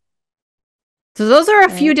do. So those are a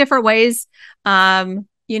few different ways, listening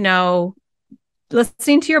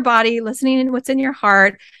to your body, listening to what's in your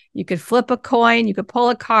heart. You could flip a coin, you could pull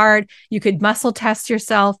a card, you could muscle test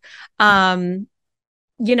yourself.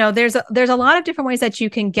 There's a lot of different ways that you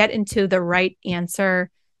can get into the right answer.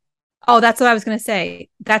 Oh, that's what I was going to say.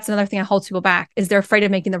 That's another thing that holds people back, is they're afraid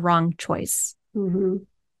of making the wrong choice. Mm-hmm.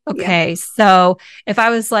 Okay. Yeah. So if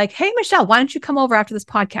I was like, hey, Michelle, why don't you come over after this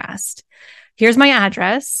podcast? Here's my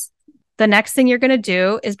address. The next thing you're going to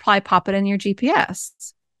do is probably pop it in your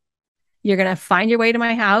GPS. You're going to find your way to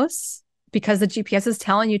my house because the GPS is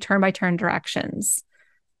telling you turn by turn directions.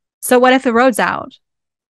 So what if the road's out?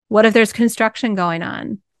 What if there's construction going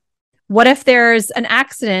on? What if there's an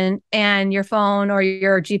accident and your phone or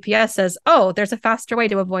your GPS says, oh, there's a faster way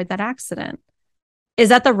to avoid that accident? Is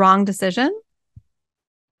that the wrong decision?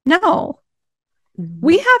 No.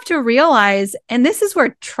 We have to realize, and this is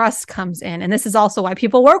where trust comes in. And this is also why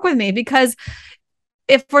people work with me, because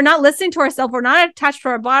if we're not listening to ourselves, we're not attached to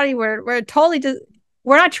our body, we're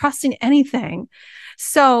not trusting anything.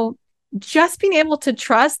 So just being able to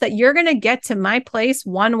trust that you're going to get to my place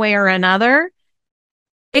one way or another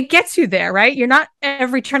it gets you there, right? You're not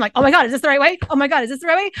every turn like, oh my God, is this the right way? Oh my God, is this the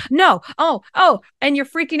right way? No. Oh. And you're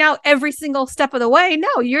freaking out every single step of the way.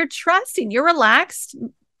 No, you're trusting, you're relaxed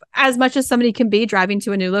as much as somebody can be driving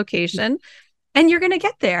to a new location, and you're going to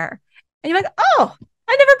get there. And you're like, oh,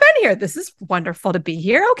 I've never been here. This is wonderful to be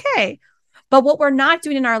here. Okay. But what we're not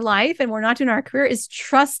doing in our life and we're not doing in our career is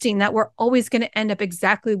trusting that we're always going to end up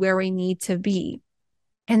exactly where we need to be.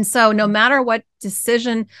 And so no matter what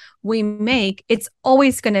decision we make, it's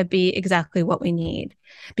always going to be exactly what we need,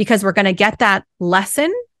 because we're going to get that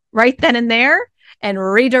lesson right then and there and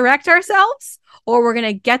redirect ourselves, or we're going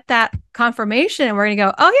to get that confirmation and we're going to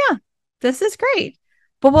go, oh yeah, this is great.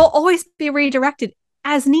 But we'll always be redirected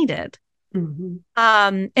as needed. Mm-hmm.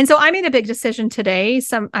 And so I made a big decision today.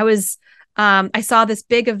 I saw this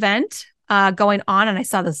big event going on, and I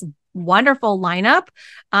saw this wonderful lineup.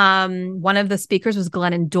 One of the speakers was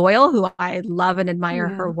Glennon Doyle, who I love and admire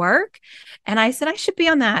her work. And I said, I should be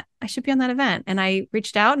on that. I should be on that event. And I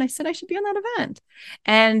reached out and I said, I should be on that event.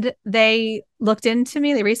 And they looked into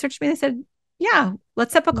me, they researched me. They said, yeah,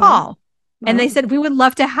 let's set up a call. And they said, we would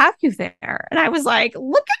love to have you there. And I was like,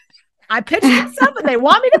 look at I pitched myself and they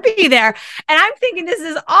want me to be there. And I'm thinking, this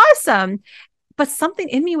is awesome. But something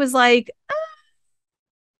in me was like,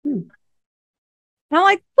 And I'm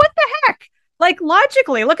like, what the heck? Like,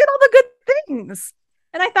 logically, look at all the good things.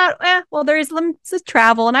 And I thought, well, there's limits of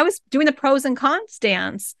travel. And I was doing the pros and cons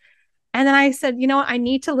dance. And then I said, you know what? I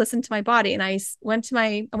need to listen to my body. And I went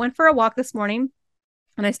for a walk this morning,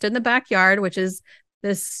 and I stood in the backyard, which is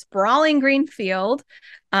this sprawling green field.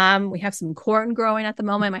 We have some corn growing at the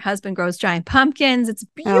moment. My husband grows giant pumpkins. It's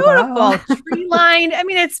beautiful, tree lined. I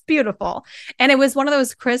mean, it's beautiful. And it was one of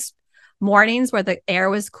those crisp mornings where the air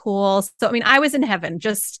was cool. So, I mean, I was in heaven.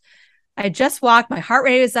 I just walked, my heart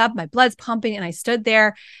rate was up, my blood's pumping, and I stood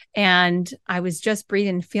there and I was just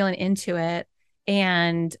breathing, feeling into it.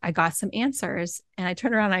 And I got some answers, and I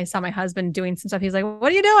turned around and I saw my husband doing some stuff. He's like,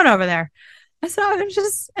 what are you doing over there? I said, I'm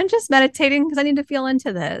just meditating because I need to feel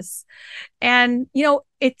into this. And, you know,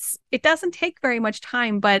 it doesn't take very much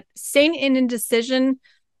time, but staying in indecision,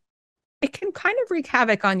 it can kind of wreak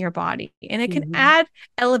havoc on your body, and it can add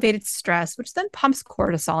elevated stress, which then pumps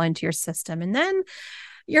cortisol into your system. And then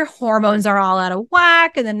your hormones are all out of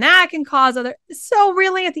whack, and then that can cause so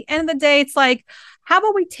really at the end of the day, it's like, how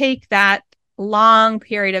about we take that long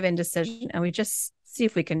period of indecision and we just see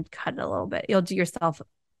if we can cut it a little bit. You'll do yourself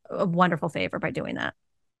a wonderful favor by doing that.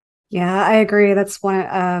 Yeah, I agree. That's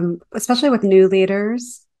one, especially with new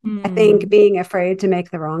leaders. I think being afraid to make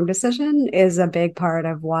the wrong decision is a big part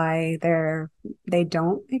of why they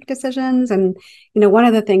don't make decisions. And, you know, one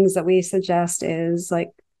of the things that we suggest is like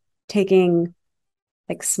taking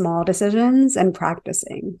like small decisions and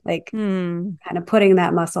practicing, like kind of putting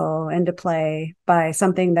that muscle into play by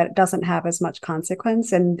something that doesn't have as much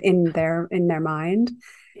consequence in their mind.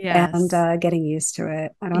 Yes. And getting used to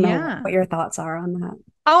it. I don't know what your thoughts are on that.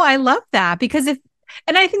 Oh, I love that, because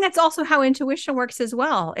and I think that's also how intuition works as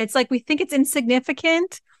well. It's like we think it's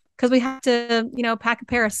insignificant because we have to, you know, pack a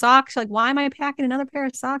pair of socks. Like, why am I packing another pair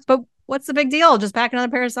of socks? But what's the big deal? Just pack another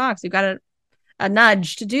pair of socks. You've got a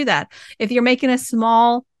nudge to do that. If you're making a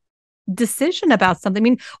small decision about something, I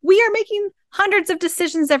mean, we are making hundreds of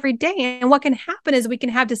decisions every day. And what can happen is we can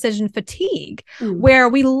have decision fatigue where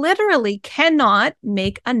we literally cannot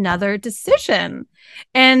make another decision.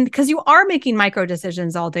 And because you are making micro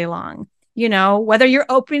decisions all day long, you know, whether you're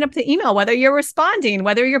opening up the email, whether you're responding,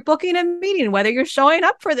 whether you're booking a meeting, whether you're showing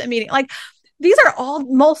up for the meeting, like these are all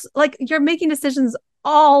you're making decisions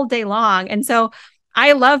all day long. And so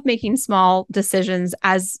I love making small decisions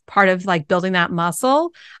as part of like building that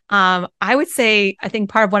muscle. I would say, I think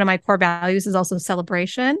part of one of my core values is also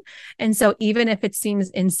celebration. And so even if it seems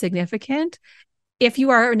insignificant, if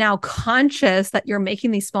you are now conscious that you're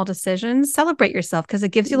making these small decisions, celebrate yourself, because it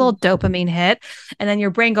gives you a little dopamine hit. And then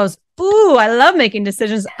your brain goes, ooh, I love making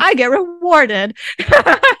decisions. I get rewarded.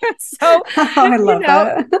 So I love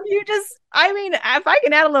that. If I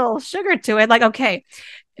can add a little sugar to it, like, okay,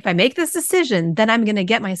 if I make this decision, then I'm going to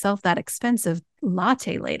get myself that expensive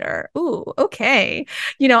latte later. Ooh, okay.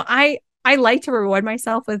 You know, I like to reward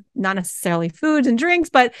myself with not necessarily foods and drinks,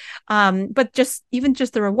 but just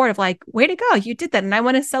the reward of like, way to go, you did that. And I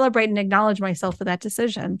want to celebrate and acknowledge myself for that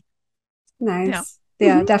decision. Nice.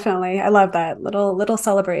 Yeah, definitely. I love that. Little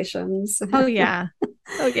celebrations. Oh yeah.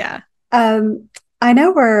 Oh yeah. I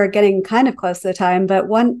know we're getting kind of close to the time, but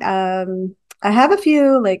I have a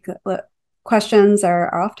few like questions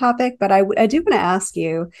are off topic, but I do want to ask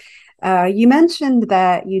you, you mentioned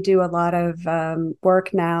that you do a lot of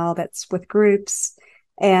work now that's with groups,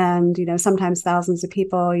 and, sometimes thousands of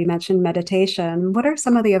people. You mentioned meditation. What are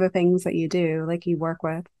some of the other things that you do, like you work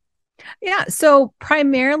with? Yeah. So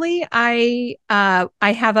primarily I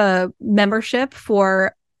have a membership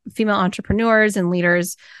for female entrepreneurs and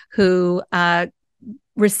leaders who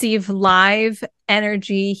receive live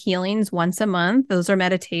energy healings once a month. Those are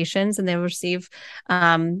meditations, and they receive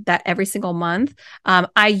that every single month.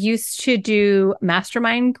 I used to do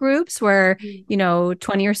mastermind groups where, 20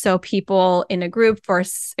 or so people in a group for an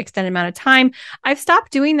extended amount of time. I've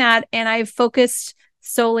stopped doing that, and I've focused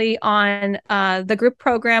solely on the group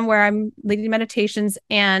program where I'm leading meditations,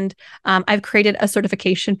 and I've created a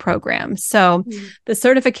certification program. So the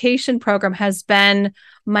certification program has been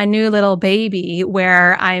my new little baby,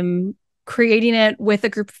 where I'm creating it with a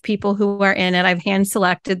group of people who are in it. I've hand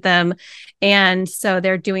selected them. And so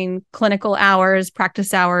they're doing clinical hours,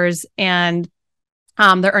 practice hours, and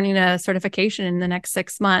they're earning a certification in the next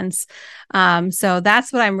 6 months. So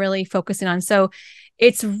that's what I'm really focusing on. So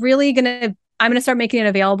it's really I'm going to start making it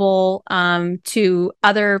available to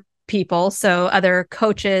other people. So other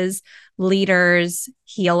coaches, leaders,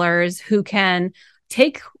 healers who can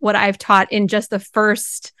take what I've taught in just the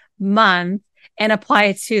first month and apply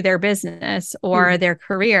it to their business or their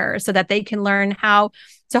career, so that they can learn how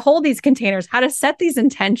to hold these containers, how to set these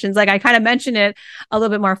intentions. Like I kind of mentioned it a little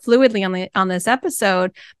bit more fluidly on this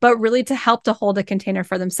episode, but really to help to hold a container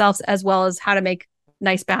for themselves, as well as how to make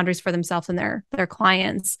nice boundaries for themselves and their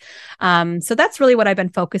clients. So that's really what I've been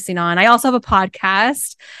focusing on. I also have a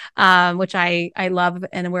podcast, which I love,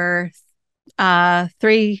 and we're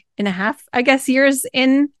 3.5, I guess, years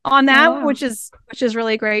in on that. Oh, wow. which is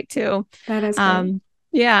really great too. That is great.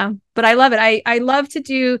 Yeah, but I love it. I love to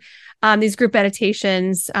do these group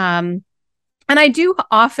meditations. And I do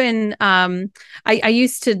often, I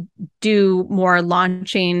used to do more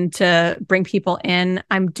launching to bring people in.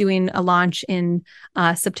 I'm doing a launch in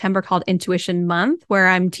September called Intuition Month, where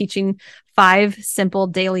I'm teaching 5 simple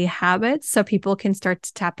daily habits so people can start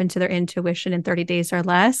to tap into their intuition in 30 days or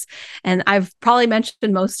less. And I've probably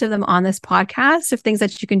mentioned most of them on this podcast of things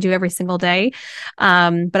that you can do every single day.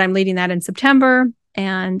 But I'm leading that in September.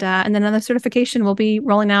 And then another certification will be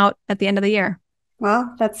rolling out at the end of the year.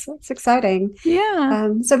 Well, that's exciting.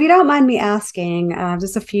 Yeah. So if you don't mind me asking,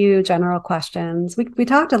 just a few general questions. We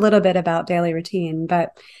talked a little bit about daily routine,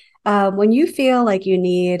 but when you feel like you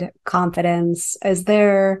need confidence, is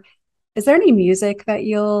there any music that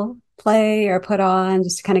you'll play or put on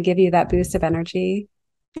just to kind of give you that boost of energy?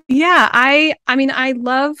 Yeah, I mean, I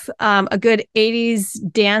love a good 80s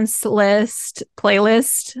dance playlist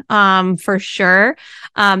for sure.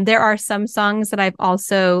 There are some songs that I've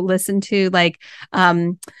also listened to, like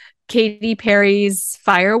Katy Perry's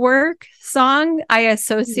Firework song. I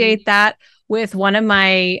associate that with one of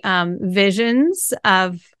my visions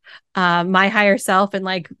of my higher self, and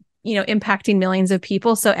impacting millions of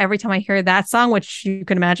people. So every time I hear that song, which you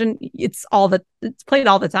can imagine, it's played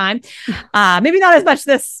all the time. Maybe not as much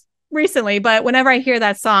this recently, but whenever I hear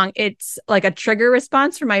that song, it's like a trigger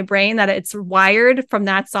response for my brain that it's wired from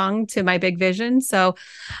that song to my big vision. So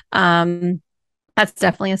that's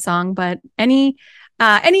definitely a song, but any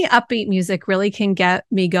upbeat music really can get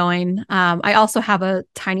me going. I also have a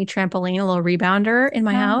tiny trampoline, a little rebounder in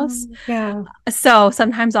my house. Yeah. So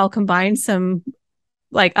sometimes I'll combine some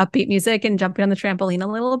upbeat music and jumping on the trampoline a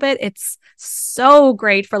little bit. It's so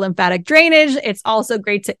great for lymphatic drainage. It's also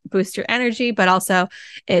great to boost your energy, but also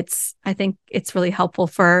I think it's really helpful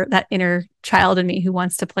for that inner child in me who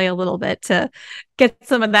wants to play a little bit to get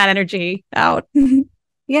some of that energy out.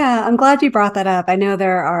 Yeah, I'm glad you brought that up. I know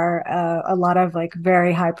there are a lot of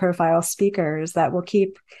very high profile speakers that will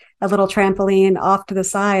keep a little trampoline off to the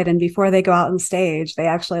side, and before they go out on stage, they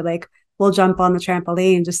actually will jump on the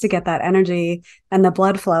trampoline just to get that energy and the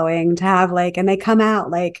blood flowing to have and they come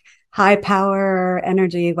out high power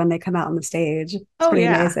energy when they come out on the stage. It's pretty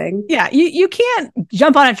amazing. Yeah. You can't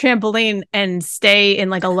jump on a trampoline and stay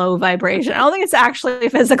in a low vibration. I don't think it's actually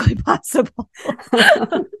physically possible.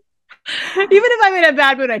 Even if I'm in a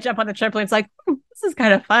bad mood, I jump on the trampoline. It's this is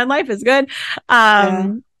kind of fun. Life is good.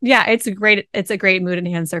 Yeah, it's a great mood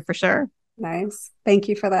enhancer for sure. Nice. Thank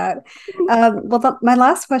you for that. My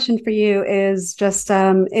last question for you is just, I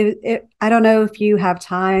don't know if you have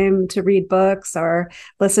time to read books or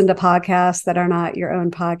listen to podcasts that are not your own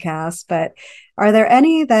podcasts, but are there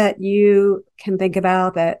any that you can think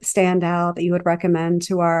about that stand out that you would recommend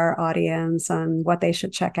to our audience on what they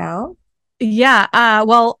should check out? Yeah.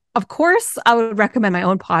 Well, of course, I would recommend my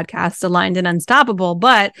own podcast, Aligned and Unstoppable,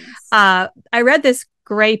 but I read this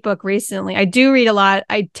great book recently. I do read a lot.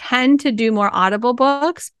 I tend to do more Audible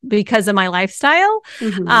books because of my lifestyle.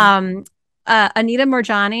 Anita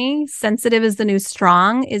Morjani, Sensitive is the New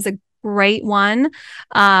Strong, is a great one.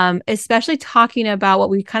 Especially talking about what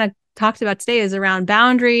we kind of talked about today is around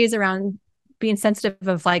boundaries, around being sensitive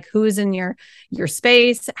of like who's in your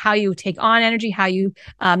space, how you take on energy, how you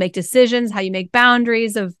make decisions, how you make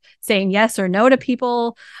boundaries of saying yes or no to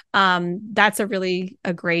people. That's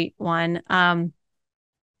a great one.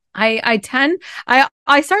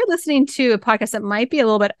 I started listening to a podcast that might be a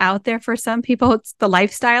little bit out there for some people. It's the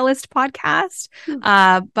Lifestylist podcast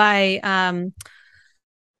by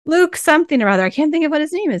Luke something or other. I can't think of what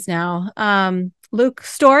his name is now. Luke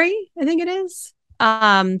Story, I think it is.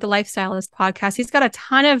 The Lifestylist podcast. He's got a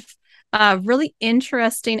ton of really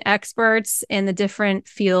interesting experts in the different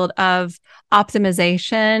field of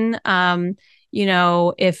optimization.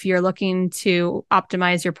 If you're looking to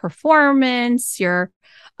optimize your performance, your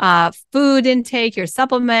food intake, your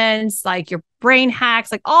supplements, like your brain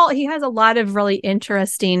hacks, he has a lot of really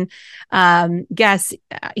interesting guests.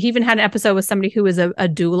 He even had an episode with somebody who was a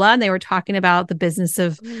doula, and they were talking about the business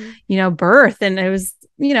of, birth. And it was,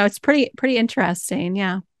 it's pretty interesting.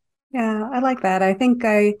 Yeah. Yeah, I like that. I think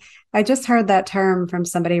I just heard that term from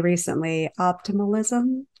somebody recently,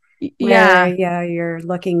 optimalism. Yeah. Yeah, you're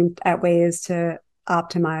looking at ways to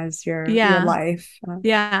optimize your life.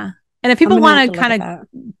 Yeah. And if people want to kind of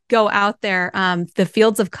go out there, the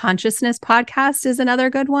Fields of Consciousness podcast is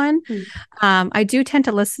another good one. I do tend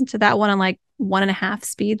to listen to that one on like 1.5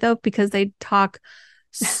 speed though, because they talk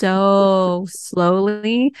so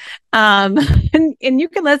slowly. And you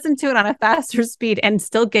can listen to it on a faster speed and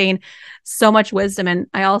still gain so much wisdom. And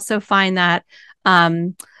I also find that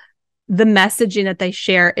the messaging that they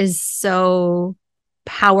share is so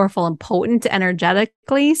powerful and potent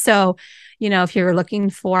energetically. So, if you're looking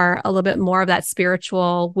for a little bit more of that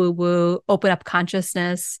spiritual woo-woo, open up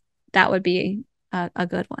consciousness, that would be a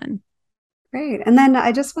good one. Great. And then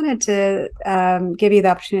I just wanted to give you the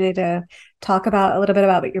opportunity to talk about a little bit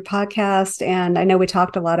about your podcast. And I know we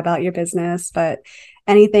talked a lot about your business, but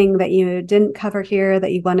anything that you didn't cover here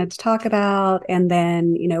that you wanted to talk about, and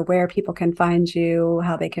then, where people can find you,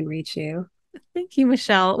 how they can reach you. Thank you,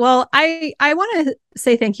 Michelle. Well, I want to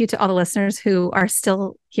say thank you to all the listeners who are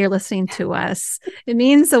still here listening to us. It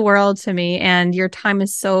means the world to me, and your time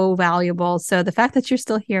is so valuable. So the fact that you're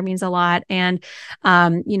still here means a lot. And,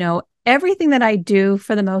 everything that I do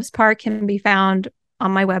for the most part can be found on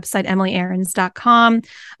my website, EmilyAarons.com.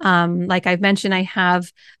 Like I've mentioned, I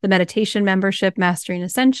have the meditation membership, Mastering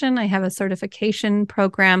Ascension. I have a certification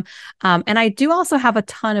program. And I do also have a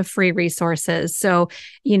ton of free resources. So,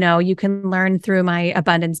 you can learn through my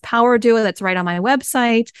Abundance Power Duo. That's right on my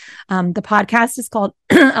website. The podcast is called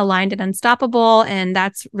Aligned and Unstoppable. And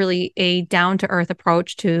that's really a down-to-earth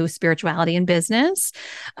approach to spirituality and business.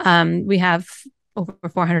 We have over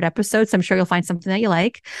 400 episodes. So I'm sure you'll find something that you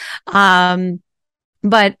like. And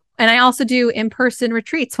I also do in-person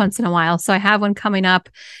retreats once in a while. So I have one coming up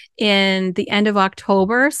in the end of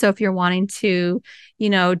October. So if you're wanting to,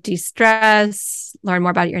 de-stress, learn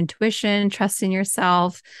more about your intuition, trust in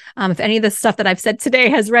yourself, if any of the stuff that I've said today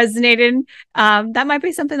has resonated, that might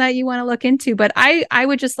be something that you want to look into. But I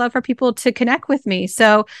would just love for people to connect with me.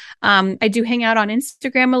 So I do hang out on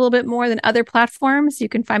Instagram a little bit more than other platforms. You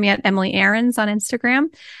can find me at Emily Aarons on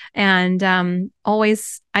Instagram. And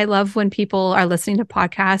always, I love when people are listening to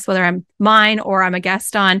podcasts, whether I'm mine or I'm a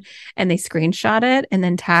guest on, and they screenshot it and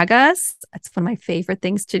then tag us. That's one of my favorite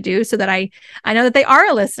things to do, so that I know that they are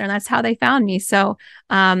a listener, and that's how they found me. So,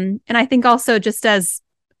 and I think also just as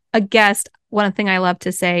a guest, one thing I love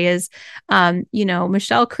to say is,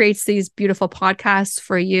 Michelle creates these beautiful podcasts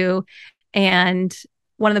for you. And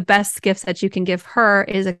one of the best gifts that you can give her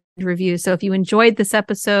is a review. So if you enjoyed this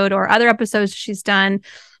episode or other episodes she's done,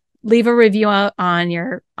 leave a review on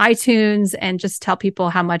your iTunes and just tell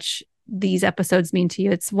people how much these episodes mean to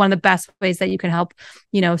you. It's one of the best ways that you can help,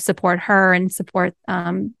 support her and support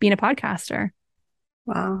being a podcaster.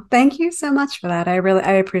 Wow. Thank you so much for that. I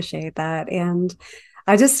appreciate that. And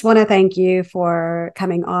I just want to thank you for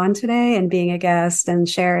coming on today and being a guest and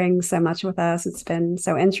sharing so much with us. It's been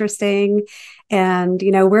so interesting. And,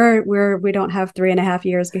 we don't have 3.5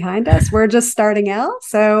 years behind us. We're just starting out.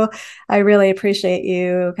 So I really appreciate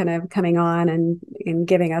you kind of coming on and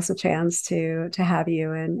giving us a chance to have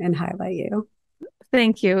you and highlight you.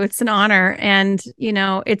 Thank you. It's an honor. And,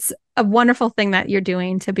 it's a wonderful thing that you're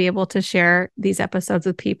doing to be able to share these episodes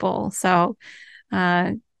with people. So,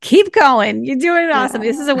 keep going. You're doing it awesome.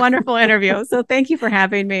 This is a wonderful interview. So thank you for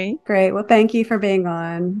having me. Great. Well, thank you for being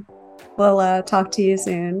on. We'll talk to you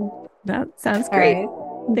soon. That sounds great.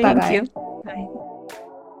 All right. Thank Bye-bye. you. Bye.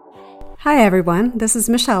 Hi, everyone. This is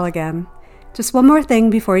Michelle again. Just one more thing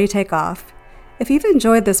before you take off. If you've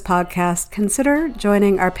enjoyed this podcast, consider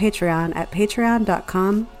joining our Patreon at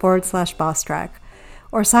patreon.com/BossTrack,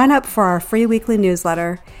 or sign up for our free weekly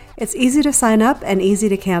newsletter. It's easy to sign up and easy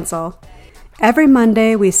to cancel. Every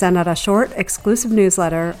Monday, we send out a short, exclusive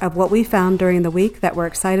newsletter of what we found during the week that we're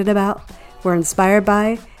excited about, we're inspired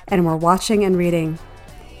by, and we're watching and reading.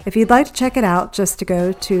 If you'd like to check it out, just to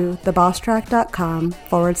go to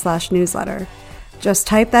thebosstrack.com/newsletter. Just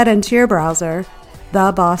type that into your browser,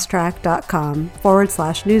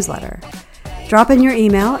 thebosstrack.com/newsletter. Drop in your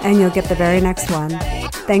email and you'll get the very next one.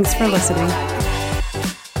 Thanks for listening.